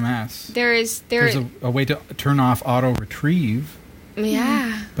MMS. There's a way to turn off auto retrieve.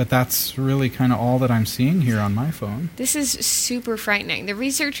 Yeah. But that's really kind of all that I'm seeing here on my phone. This is super frightening. The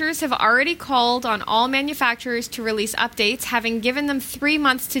researchers have already called on all manufacturers to release updates, having given them 3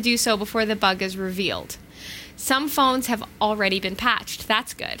 months to do so before the bug is revealed. Some phones have already been patched.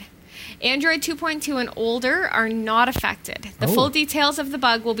 That's good. Android 2.2 and older are not affected. The full details of the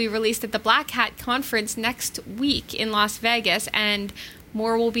bug will be released at the Black Hat conference next week in Las Vegas, and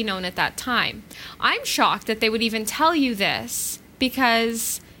more will be known at that time. I'm shocked that they would even tell you this,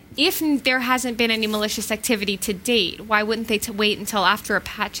 because if there hasn't been any malicious activity to date, why wouldn't they wait until after a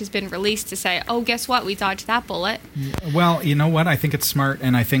patch has been released to say, oh, guess what? We dodged that bullet. Well, you know what? I think it's smart,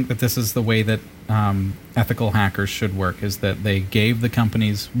 and I think that this is the way that ethical hackers should work, is that they gave the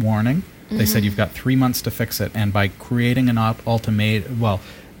companies warning. They said you've got 3 months to fix it, and by creating an a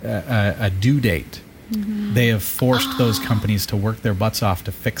due date, they have forced those companies to work their butts off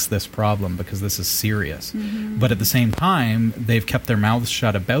to fix this problem because this is serious. But at the same time, they've kept their mouths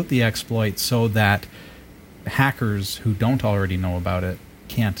shut about the exploit so that hackers who don't already know about it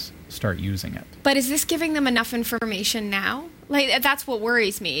can't start using it. But is this giving them enough information now? Like, that's what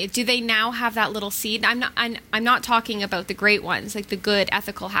worries me. Do they now have that little seed? I'm not talking about the great ones, like the good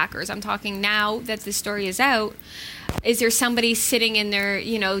ethical hackers. I'm talking now that the story is out. Is there somebody sitting in their,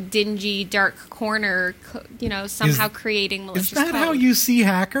 dingy, dark corner, somehow creating malicious code? Is that how you see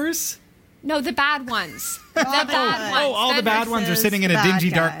hackers? No, the bad ones. The bad ones. Oh, all the bad ones are sitting in a dingy,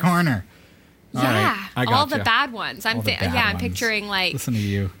 dark corner. All right, I got all the bad ones. I'm picturing like. Listen to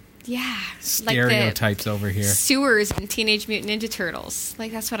you. Yeah, stereotypes like over here. Sewers and Teenage Mutant Ninja Turtles.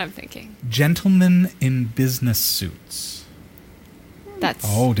 Like, that's what I'm thinking. Gentlemen in business suits.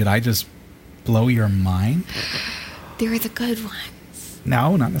 Oh, did I just blow your mind? They're the good ones.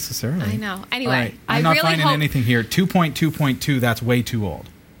 No, not necessarily. I know. Anyway, right. I'm not finding anything here. 2.2.2, that's way too old.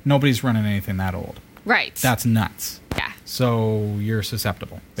 Nobody's running anything that old. Right. That's nuts. Yeah. So you're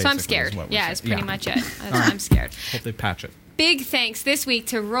susceptible. So I'm scared. It's pretty much it. I'm scared. Hope they patch it. Big thanks this week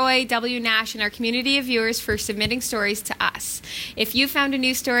to Roy W. Nash and our community of viewers for submitting stories to us. If you found a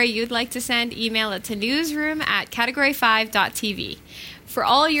news story you'd like to send, email it to newsroom@category5.tv. For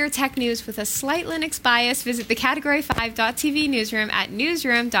all your tech news with a slight Linux bias, visit the Category5.tv newsroom at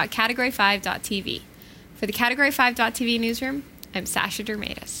newsroom.category5.tv. For the Category5.tv newsroom, I'm Sasha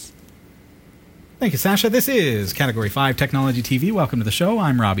Dermatis. Thank you, Sasha. This is Category 5 Technology TV. Welcome to the show.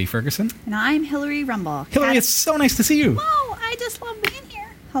 I'm Robbie Ferguson. And I'm Hillary Rumble. Hillary, it's so nice to see you. Oh, I just love being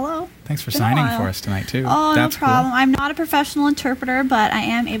here. Hello. Thanks for signing for us tonight, too. Oh, That's no problem. Cool. I'm not a professional interpreter, but I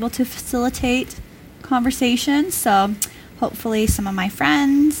am able to facilitate conversations. So hopefully some of my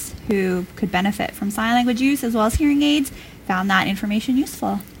friends who could benefit from sign language use as well as hearing aids found that information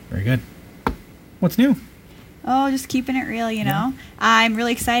useful. Very good. What's new? Oh, just keeping it real, you know. I'm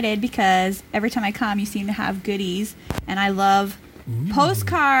really excited because every time I come, you seem to have goodies, and I love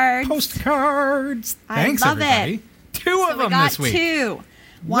postcards. Postcards. Thanks, I love everybody. It. Two of them this week. Two.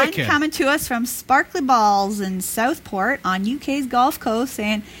 One Wicked. Coming to us from Sparkly Balls in Southport on UK's Gulf Coast,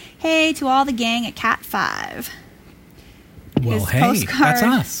 saying, "Hey to all the gang at Cat 5." Well, His hey, postcard, that's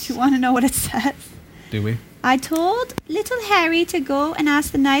us. Do you want to know what it says? Do we? I told little Harry to go and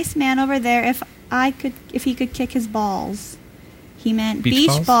ask the nice man over there if he could kick his balls. He meant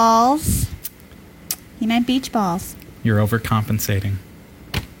beach balls. He meant beach balls. You're overcompensating.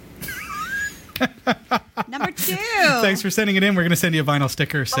 Number 2. Thanks for sending it in. We're going to send you a vinyl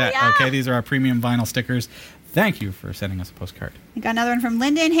sticker set. Yeah. Okay, these are our premium vinyl stickers. Thank you for sending us a postcard. I got another one from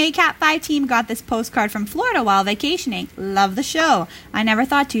Lyndon. Hey, Cat 5 team, got this postcard from Florida while vacationing. Love the show. I never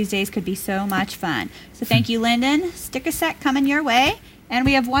thought Tuesdays could be so much fun. So thank you, Lyndon. Sticker set coming your way. And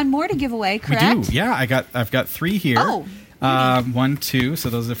we have one more to give away, correct? We do. Yeah, I've got 3 here. Oh. 1, 2. So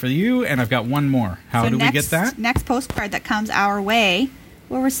those are for you, and I've got one more. How do we get that? Next postcard that comes our way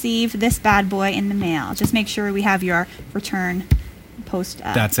will receive this bad boy in the mail. Just make sure we have your return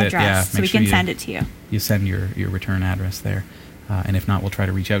That's address it, yeah. so we can send it to you. You send your return address there. And if not, we'll try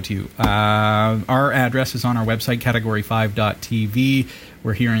to reach out to you. Our address is on our website, category5.tv.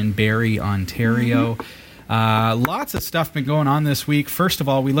 We're here in Barrie, Ontario. Lots of stuff been going on this week. First of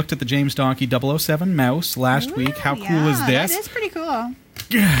all, we looked at the James Donkey 007 mouse last week. How cool is this? That is pretty cool.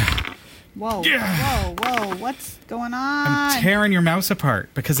 Whoa, Yeah. whoa, what's going on? I'm tearing your mouse apart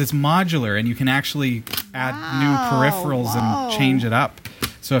because it's modular and you can actually add new peripherals and change it up.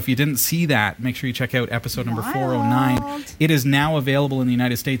 So if you didn't see that, make sure you check out episode number 409. Wild. It is now available in the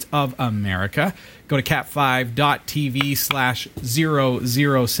United States of America. Go to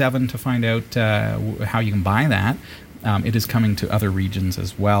cat5.tv/007 to find out how you can buy that. It is coming to other regions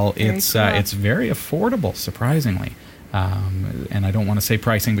as well. Very cool. It's very affordable, surprisingly. And I don't want to say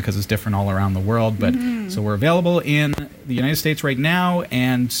pricing because it's different all around the world, but so we're available in the United States right now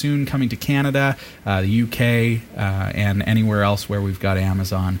and soon coming to Canada, the UK, and anywhere else where we've got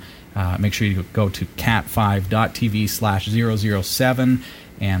Amazon. Make sure you go to cat5.tv/007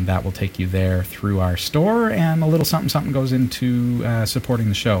 and that will take you there through our store, and a little something goes into supporting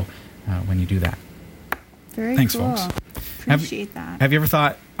the show when you do that. Very Thanks, cool. folks. Appreciate that. Have you ever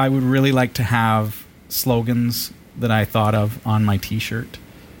thought I would really like to have slogans that I thought of on my t-shirt?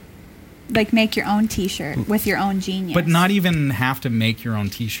 Like make your own t-shirt with your own genius. But not even have to make your own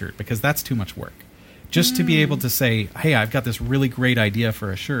t-shirt, because that's too much work. Just to be able to say, hey, I've got this really great idea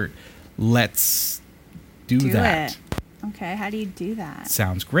for a shirt. Let's do that. it. Okay, how do you do that?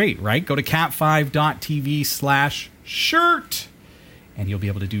 Sounds great, right? Go to cat5.tv/shirt and you'll be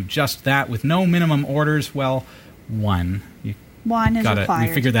able to do just that with no minimum orders. Well, one. You One is required.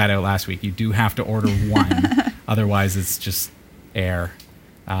 We figured that out last week. You do have to order one. Otherwise, it's just air.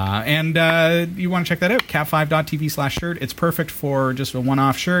 And you want to check that out, cat5.tv/shirt. It's perfect for just a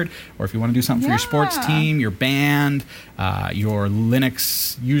one-off shirt, or if you want to do something for your sports team, your band, your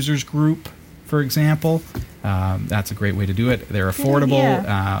Linux users group, for example. That's a great way to do it. They're affordable,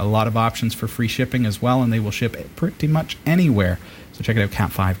 a lot of options for free shipping as well, and they will ship pretty much anywhere. So check it out,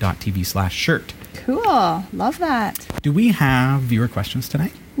 cat5.tv/shirt. Cool. Love that. Do we have viewer questions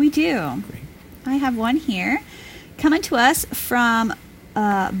tonight? We do. Great. I have one here coming to us from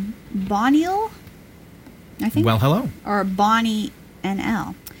Boniel, I think. Well, hello. Or Bonnie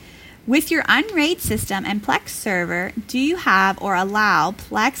NL. With your Unraid system and Plex server, do you have or allow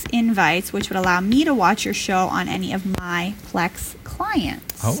Plex invites, which would allow me to watch your show on any of my Plex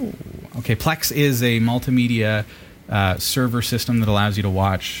clients? Oh, okay. Plex is a multimedia server system that allows you to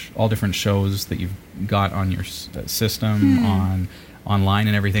watch all different shows that you've got on your system, online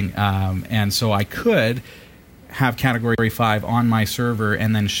and everything. And so I could have Category 5 on my server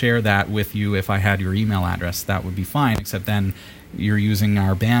and then share that with you if I had your email address. That would be fine, except then you're using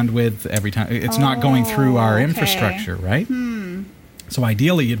our bandwidth every time. It's not going through our infrastructure, right? So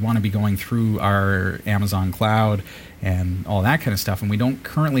ideally, you'd want to be going through our Amazon cloud and all that kind of stuff, and we don't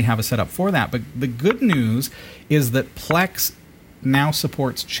currently have a setup for that. But the good news is that Plex now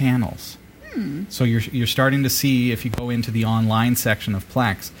supports channels. So you're starting to see, if you go into the online section of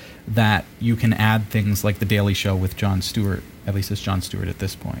Plex, that you can add things like The Daily Show with Jon Stewart. At least it's Jon Stewart at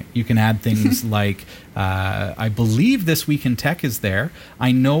this point. You can add things like, I believe This Week in Tech is there.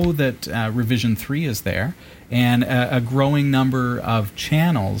 I know that Revision 3 is there. And a growing number of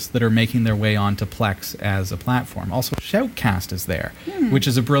channels that are making their way onto Plex as a platform. Also, Shoutcast is there, which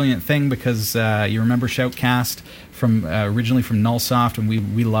is a brilliant thing because you remember Shoutcast from originally from Nullsoft, and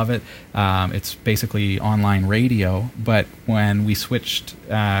we love it. It's basically online radio, but when we switched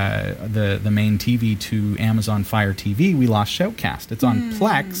the main TV to Amazon Fire TV, we lost Shoutcast. It's on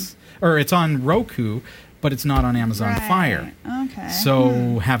Plex, or it's on Roku, but it's not on Amazon Fire. Okay.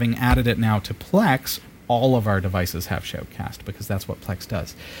 So having added it now to Plex, all of our devices have Shoutcast because that's what Plex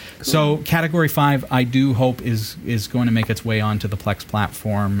does. Cool. So Category 5, I do hope, is going to make its way onto the Plex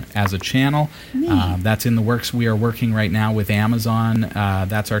platform as a channel. That's in the works. We are working right now with Amazon.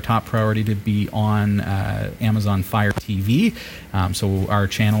 That's our top priority, to be on Amazon Fire TV. So our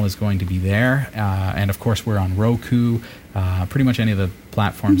channel is going to be there. And of course, we're on Roku. Pretty much any of the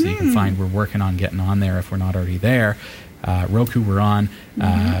platforms that you can find, we're working on getting on there if we're not already there. Roku, we're on.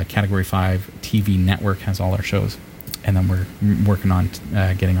 Category 5 TV network has all our shows. And then we're working on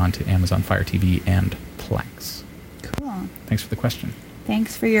getting onto Amazon Fire TV and Plex. Cool. Thanks for the question.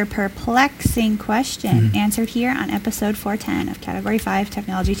 Thanks for your perplexing question. Answered here on episode 410 of Category 5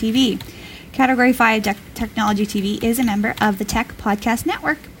 Technology TV. Category 5 Technology TV is a member of the Tech Podcast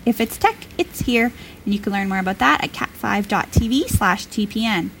Network. If it's tech, it's here. And you can learn more about that at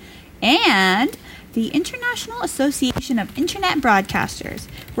cat5.tv/TPN. And the International Association of Internet Broadcasters,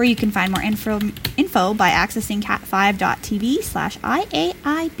 where you can find more info by accessing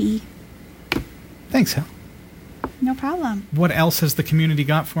cat5.tv/IAIB. Thanks, Hal. No problem. What else has the community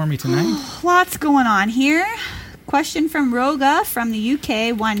got for me tonight? Lots going on here. Question from Roga from the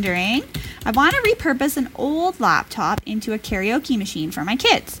UK wondering, I want to repurpose an old laptop into a karaoke machine for my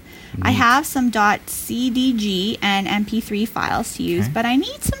kids. I have some .cdg and MP3 files to use, but I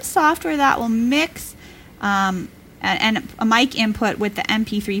need some software that will mix and a mic input with the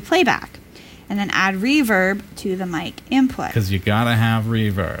MP3 playback, and then add reverb to the mic input. Because you gotta have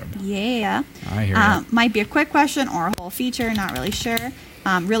reverb. Yeah. I hear you. Might be a quick question or a whole feature, not really sure.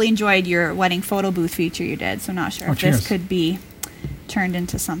 Really enjoyed your wedding photo booth feature you did, so not sure if cheers. this could be turned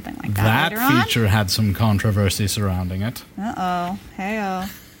into something like That that later on. feature had some controversy surrounding it. Uh-oh. Hey-oh.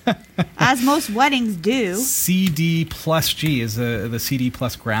 As most weddings do. CD plus G is the CD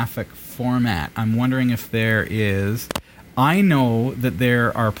plus graphic format. I'm wondering if there is... I know that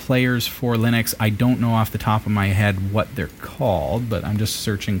there are players for Linux. I don't know off the top of my head what they're called, but I'm just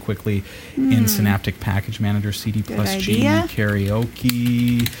searching quickly in Synaptic Package Manager, CD plus G,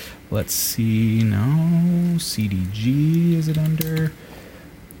 karaoke. Let's see. No. CDG, is it under?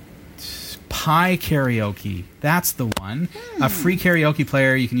 Pi Karaoke. That's the one. A free karaoke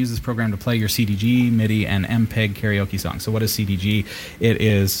player. You can use this program to play your CDG, MIDI, and MPEG karaoke songs. So what is CDG? It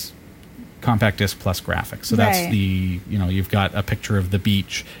is compact disc plus graphics. So that's the, you've got a picture of the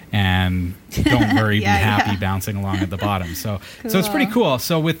beach and Don't Worry, Be Happy bouncing along at the bottom. So it's pretty cool.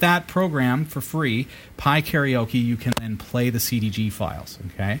 So with that program for free, Pi Karaoke, you can then play the CDG files,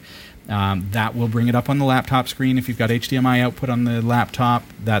 okay? That will bring it up on the laptop screen. If you've got HDMI output on the laptop,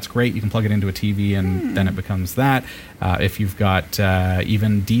 that's great. You can plug it into a TV and then it becomes that. If you've got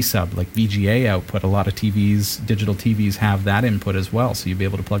even D-sub, like VGA output, a lot of TVs, digital TVs have that input as well, so you'll be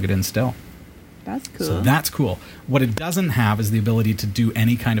able to plug it in still. That's cool. So that's cool. What it doesn't have is the ability to do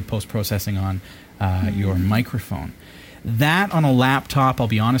any kind of post-processing on your microphone. That on a laptop, I'll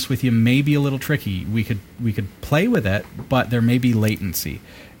be honest with you, may be a little tricky. We could play with it, but there may be latency.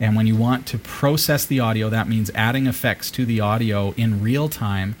 And when you want to process the audio, that means adding effects to the audio in real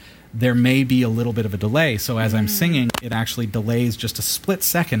time. There may be a little bit of a delay. So as I'm singing, it actually delays just a split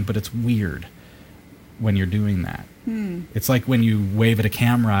second, but it's weird when you're doing that. It's like when you wave at a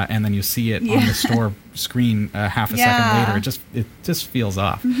camera and then you see it on the store screen half a second later. It just feels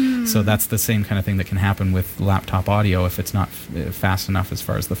off. So that's the same kind of thing that can happen with laptop audio if it's not fast enough as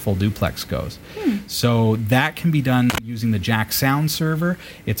far as the full duplex goes. So that can be done using the Jack Sound Server.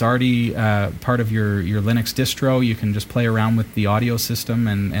 It's already part of your Linux distro. You can just play around with the audio system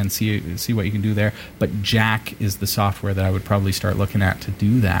and see what you can do there. But Jack is the software that I would probably start looking at to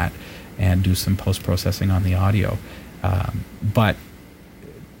do that and do some post-processing on the audio. But,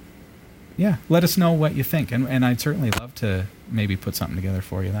 yeah, let us know what you think. And I'd certainly love to maybe put something together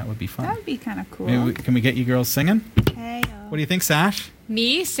for you. That would be fun. That would be kind of cool. Can we get you girls singing? Hey, What do you think, Sash?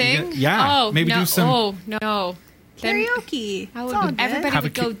 Me sing? Yeah. Oh, maybe no. do some... Oh, no. Then karaoke. I It's all would, good. everybody Have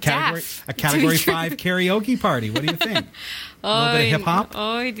would go deaf. a Category 5 karaoke party. What do you think? A little bit of hip-hop?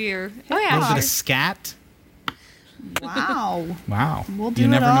 Oh, dear. Oh, Oh, yeah. A little bit yeah. of scat? Wow. Wow. We'll do you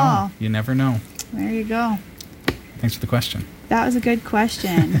never it all. know. You never know. There you go. Thanks for the question. That was a good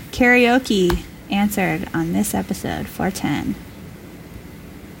question. Karaoke answered on this episode 410.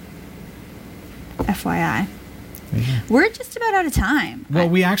 FYI. We're just about out of time. Well,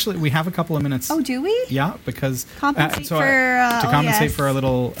 we have a couple of minutes. Oh, do we? Yeah, because Compensate to for compensate for a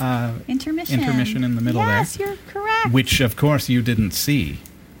little intermission in the middle yes, there. Yes, you're correct. Which, of course, you didn't see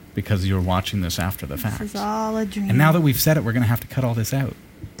because you were watching this after the fact. This is all a dream. And now that we've said it, we're going to have to cut all this out.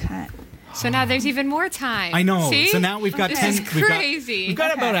 Cut. So now there's even more time. I know. See? So now we've got This 10. is crazy. We've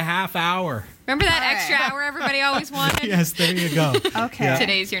got about a half hour. Remember that All right. extra hour everybody always wanted? Yes, there you go. Okay.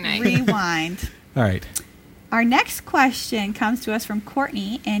 Today's your night. Rewind. All right. Our next question comes to us from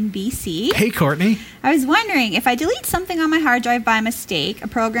Courtney in BC. Hey, Courtney. I was wondering if I delete something on my hard drive by mistake, a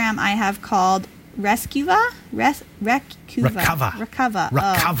program I have called Rescuva? Recover.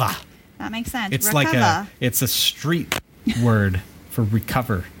 Oh, that makes sense. It's Recover. it's a street word for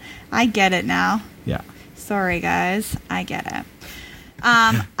recover. I get it now. Yeah. Sorry, guys. I get it.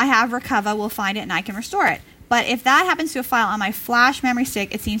 I have Recover. We'll find it and I can restore it. But if that happens to a file on my flash memory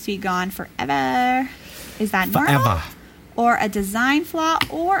stick, it seems to be gone forever. Is that normal? Forever. Or a design flaw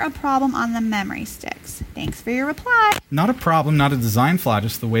or a problem on the memory sticks? Thanks for your reply. Not a problem, not a design flaw,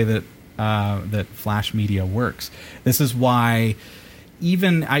 just the way that that flash media works. This is why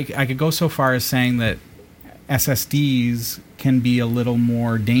even I could go so far as saying that SSDs can be a little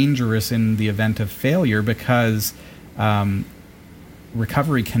more dangerous in the event of failure because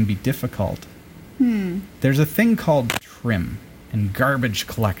recovery can be difficult. There's a thing called trim and garbage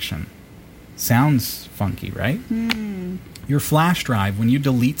collection. Sounds funky, right? Your flash drive, when you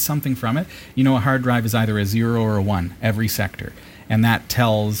delete something from it, you know a hard drive is either a 0 or a 1, every sector. And that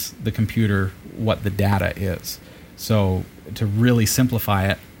tells the computer what the data is. So to really simplify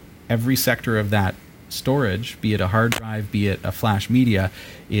it, every sector of that storage, be it a hard drive, be it a flash media,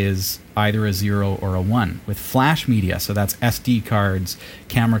 is either a 0 or a 1. With flash media, so that's SD cards,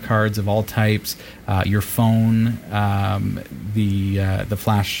 camera cards of all types, your phone, the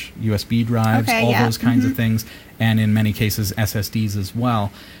flash USB drives, all those kinds of things, and in many cases SSDs as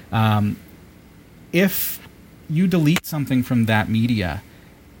well. If you delete something from that media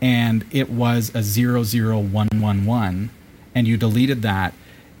and it was a 00111 and you deleted that,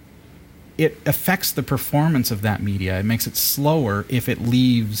 it affects the performance of that media. It makes it slower if it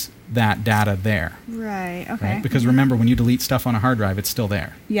leaves that data there. Right, okay. Right? Because remember, when you delete stuff on a hard drive, it's still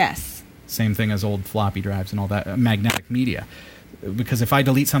there. Yes. Same thing as old floppy drives and all that magnetic media. Because if I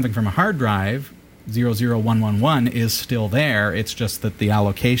delete something from a hard drive, 00111 is still there. It's just that the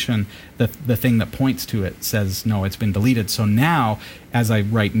allocation, the thing that points to it says, no, it's been deleted. So now, as I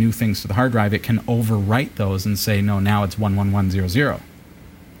write new things to the hard drive, it can overwrite those and say, no, now it's 11100.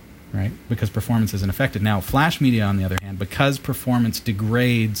 Right? Because performance isn't affected. Now, flash media, on the other hand, because performance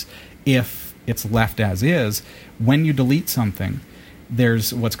degrades if it's left as is, when you delete something,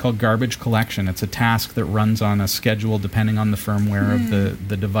 there's what's called garbage collection. It's a task that runs on a schedule depending on the firmware of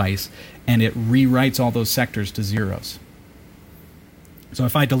the device, and it rewrites all those sectors to zeros. So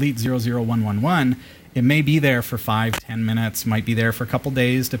if I delete 00111, it may be there for 5-10 minutes, might be there for a couple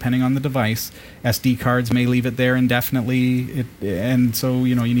days, depending on the device. SD cards may leave it there indefinitely, and so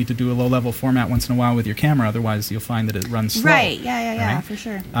you need to do a low-level format once in a while with your camera. Otherwise, you'll find that it runs slow. Right? Yeah, right? For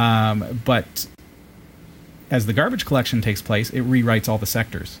sure. But as the garbage collection takes place, it rewrites all the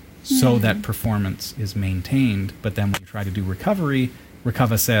sectors so that performance is maintained. But then when you try to do recovery,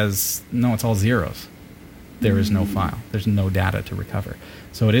 Recover says, no, it's all zeros. There is no file. There's no data to recover.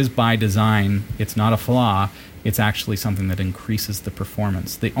 So it is by design. It's not a flaw. It's actually something that increases the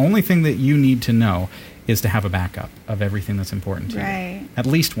performance. The only thing that you need to know is to have a backup of everything that's important to you. At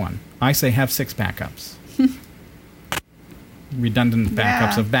least one. I say have 6 backups. Redundant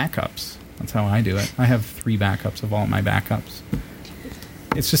backups of backups. That's how I do it. I have 3 backups of all my backups.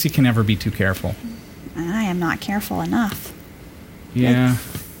 It's just you can never be too careful. I am not careful enough. Yeah.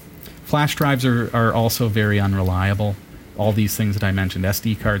 Flash drives are also very unreliable. All these things that I mentioned.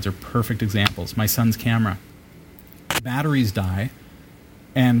 SD cards are perfect examples. My son's camera. Batteries die,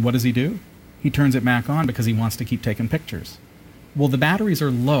 and what does he do? He turns it back on because he wants to keep taking pictures. Well, the batteries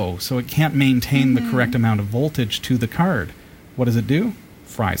are low, so it can't maintain the correct amount of voltage to the card. What does it do?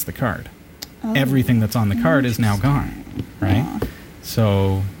 Fries the card. Everything that's on the card is now gone, right?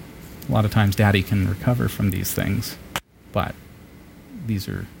 So a lot of times Daddy can recover from these things, but these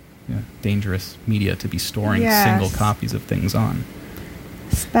are dangerous media to be storing single copies of things on.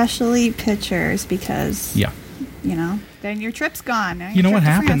 Especially pictures, because then your trip's gone. You know what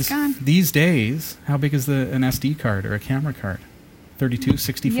happens these days? How big is an SD card or a camera card? 32,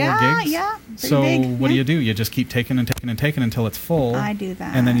 64 gigs? Yeah, so big. What do? You just keep taking and taking and taking until it's full. I do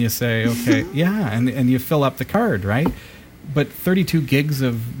that. And then you say, okay, and you fill up the card, right? But 32 gigs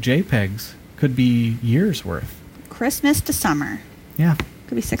of JPEGs could be years worth. Christmas to summer. Yeah.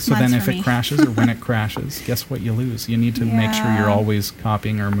 Could be 6 months So then if for me. it crashes or when it crashes, guess what you lose? You need to make sure you're always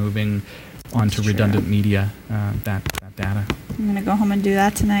copying or moving onto redundant media, that data. I'm going to go home and do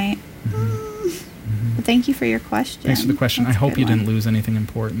that tonight. But thank you for your question. Thanks for the question. That's I hope you one. didn't lose anything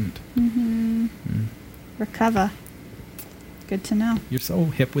important. Recover. Good to know. You're so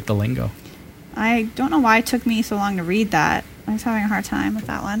hip with the lingo. I don't know why it took me so long to read that. I was having a hard time with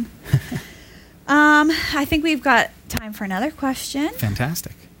that one. I think we've got time for another question.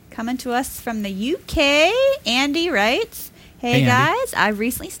 Fantastic. Coming to us from the UK, Andy writes, Hey guys, I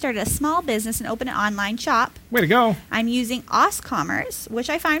recently started a small business and opened an online shop. Way to go. I'm using OS Commerce, which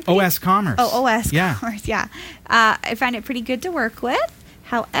I find OS Commerce. Oh, OS Commerce, yeah. I find it pretty good to work with.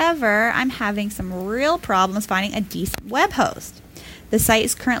 However, I'm having some real problems finding a decent web host. The site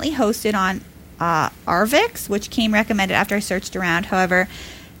is currently hosted on Arvix, which came recommended after I searched around. However,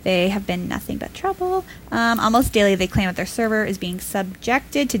 they have been nothing but trouble. Almost daily, they claim that their server is being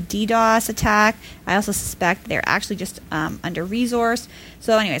subjected to DDoS attack. I also suspect they're actually just under-resourced.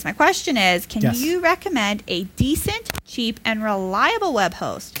 So anyways, my question is, can you recommend a decent, cheap, and reliable web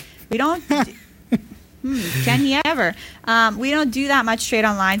host? We don't... can he ever? We don't do that much trade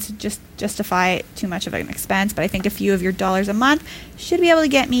online to just justify too much of an expense, but I think a few of your dollars a month should be able to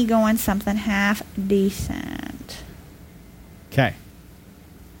get me going something half decent. Okay.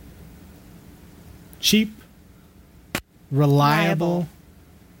 Cheap, reliable,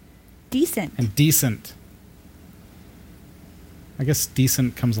 decent. And decent. I guess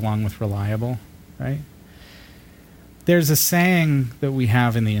decent comes along with reliable, right? There's a saying that we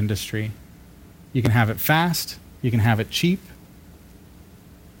have in the industry. You can have it fast, you can have it cheap,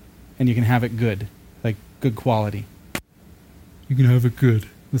 and you can have it good, like good quality. You can have it good.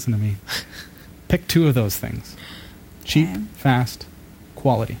 Listen to me. Pick 2 of those things. Cheap, Okay. fast,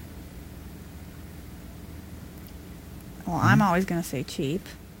 quality. Well, I'm always going to say cheap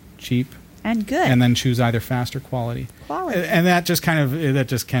Cheap, and good. and then choose either fast or quality. Quality. And that just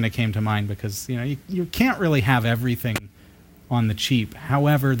kind of came to mind because you can't really have everything on the cheap.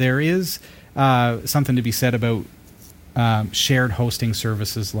 However, there is something to be said about shared hosting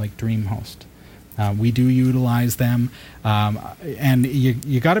services like DreamHost. We do utilize them, and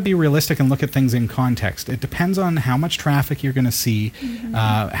you got to be realistic and look at things in context. It depends on how much traffic you're going to see,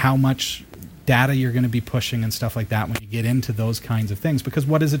 how much data you're going to be pushing and stuff like that when you get into those kinds of things. Because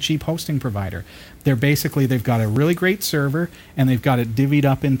what is a cheap hosting provider? They've got a really great server, and they've got it divvied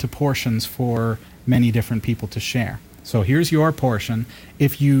up into portions for many different people to share. So here's your portion.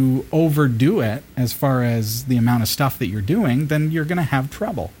 If you overdo it as far as the amount of stuff that you're doing, then you're going to have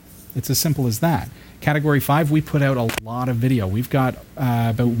trouble. It's as simple as that. Category 5, we put out a lot of video. We've got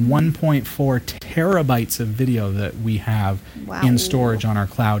about 1.4 terabytes of video that we have in storage on our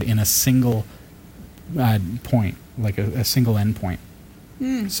cloud in a single point, like a single endpoint.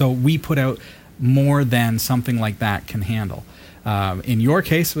 So we put out more than something like that can handle. In your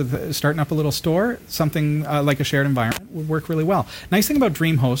case, with starting up a little store, something like a shared environment would work really well. Nice thing about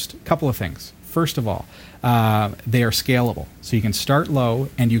DreamHost, a couple of things. First of all, they are scalable. So you can start low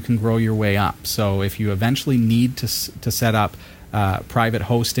and you can grow your way up. So if you eventually need to set up private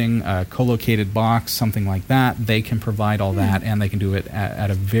hosting, a co-located box, something like that, they can provide all that, and they can do it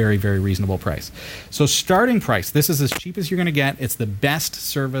at a very, very reasonable price. So starting price, this is as cheap as you're going to get. It's the best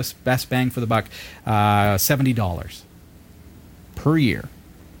service, best bang for the buck, $70 per year.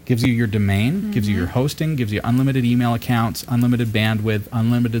 Gives you your domain, gives you your hosting, gives you unlimited email accounts, unlimited bandwidth,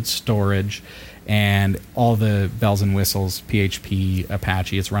 unlimited storage, and all the bells and whistles, PHP,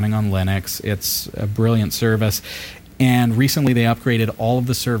 Apache. It's running on Linux. It's a brilliant service. And recently they upgraded all of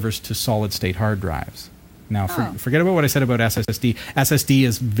the servers to solid-state hard drives. Now, forget about what I said about SSD. SSD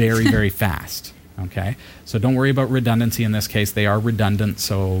is very, very fast. Okay, so don't worry about redundancy in this case. They are redundant,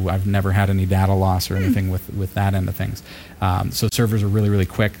 so I've never had any data loss or anything with that end of things. So servers are really, really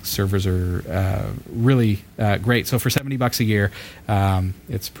quick. Servers are really great. So for $70 a year,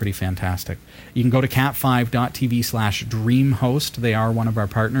 it's pretty fantastic. You can go to cat5.tv/dreamhost. They are one of our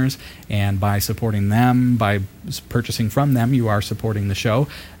partners, and by supporting them, by purchasing from them, you are supporting the show.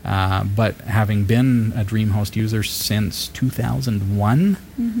 But having been a DreamHost user since 2001,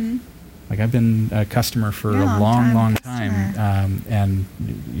 like I've been a customer for a long time, and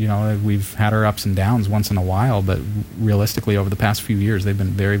we've had our ups and downs once in a while, but realistically over the past few years they've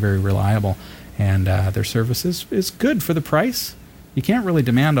been very, very reliable, and their service is good for the price. You can't really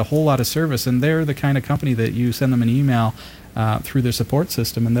demand a whole lot of service, and they're the kind of company that you send them an email through their support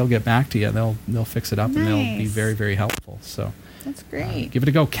system and they'll get back to you. They'll fix it up, and they'll be very, very helpful. So that's great. Give it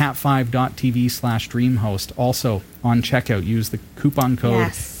a go. cat5.tv/dreamhost. Also on checkout, use the coupon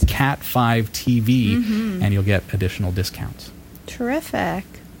code CAT5TV, and you'll get additional discounts. Terrific.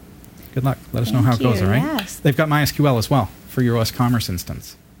 Good luck. Let us know how it goes, all right? Yes. They've got MySQL as well for your OS Commerce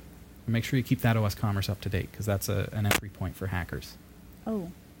instance. Make sure you keep that OS Commerce up to date, because that's an entry point for hackers. Oh,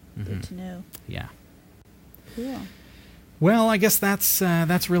 good to know. Yeah. Cool. Well, I guess that's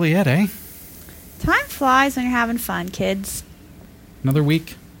really it, eh? Time flies when you're having fun, kids. Another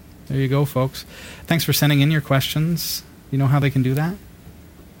week. There you go, folks. Thanks for sending in your questions. You know how they can do that?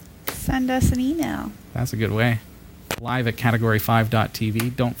 Send us an email. That's a good way. Live at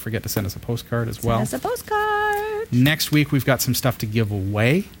category5.tv. Don't forget to send us a postcard as well. Send us a postcard. Next week, we've got some stuff to give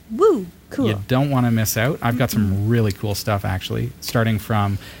away. Woo! Cool. You don't want to miss out. I've got some really cool stuff, actually. Starting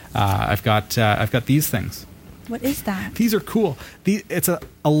from, I've got these things. What is that? These are cool. It's a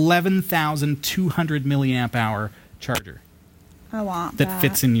 11,200 milliamp hour charger. I want that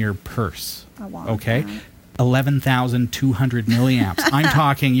fits in your purse. I want okay. that. 11,200 milliamps. I'm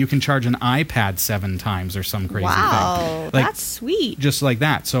talking you can charge an iPad 7 times or some crazy thing. Wow, Like, that's sweet. Just like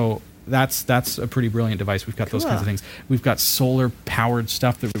that. So that's a pretty brilliant device. We've got those kinds of things. We've got solar powered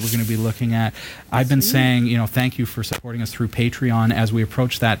stuff that we're going to be looking at. I've been saying, thank you for supporting us through Patreon as we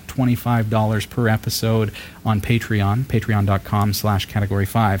approach that $25 per episode on Patreon,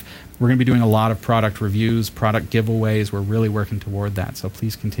 patreon.com/category5. We're going to be doing a lot of product reviews, product giveaways. We're really working toward that. So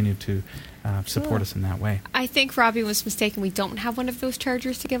please continue to support us in that way. I think Robbie was mistaken. We don't have one of those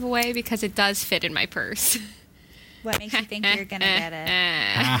chargers to give away because it does fit in my purse. What makes you think you're going to get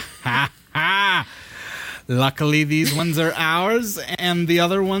it? Luckily, these ones are ours, and the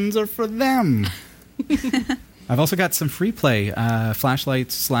other ones are for them. I've also got some free play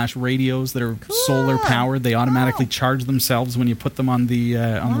flashlights / radios that are solar powered. They automatically charge themselves when you put them on the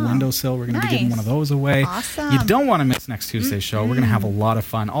windowsill. We're going to be giving one of those away. Awesome. You don't want to miss next Tuesday's show. We're going to have a lot of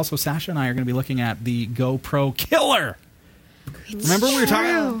fun. Also, Sasha and I are going to be looking at the GoPro Killer. Remember we were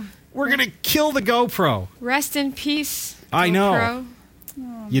talking? We're going to kill the GoPro. Rest in peace, I know. GoPro.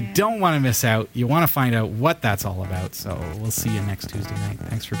 You don't want to miss out. You want to find out what that's all about. So we'll see you next Tuesday night.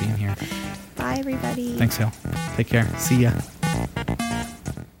 Thanks for being here. Bye, everybody. Thanks, Hill. Take care. See ya.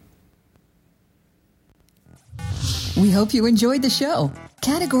 We hope you enjoyed the show.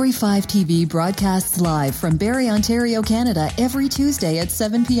 Category 5 TV broadcasts live from Barrie, Ontario, Canada every Tuesday at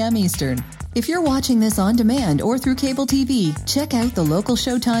 7 p.m. Eastern. If you're watching this on demand or through cable TV, check out the local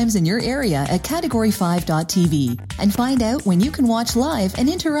show times in your area at category5.tv and find out when you can watch live and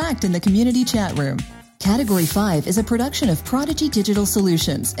interact in the community chat room. Category 5 is a production of Prodigy Digital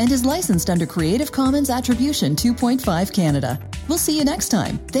Solutions and is licensed under Creative Commons Attribution 2.5 Canada. We'll see you next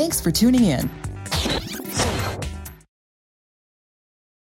time. Thanks for tuning in.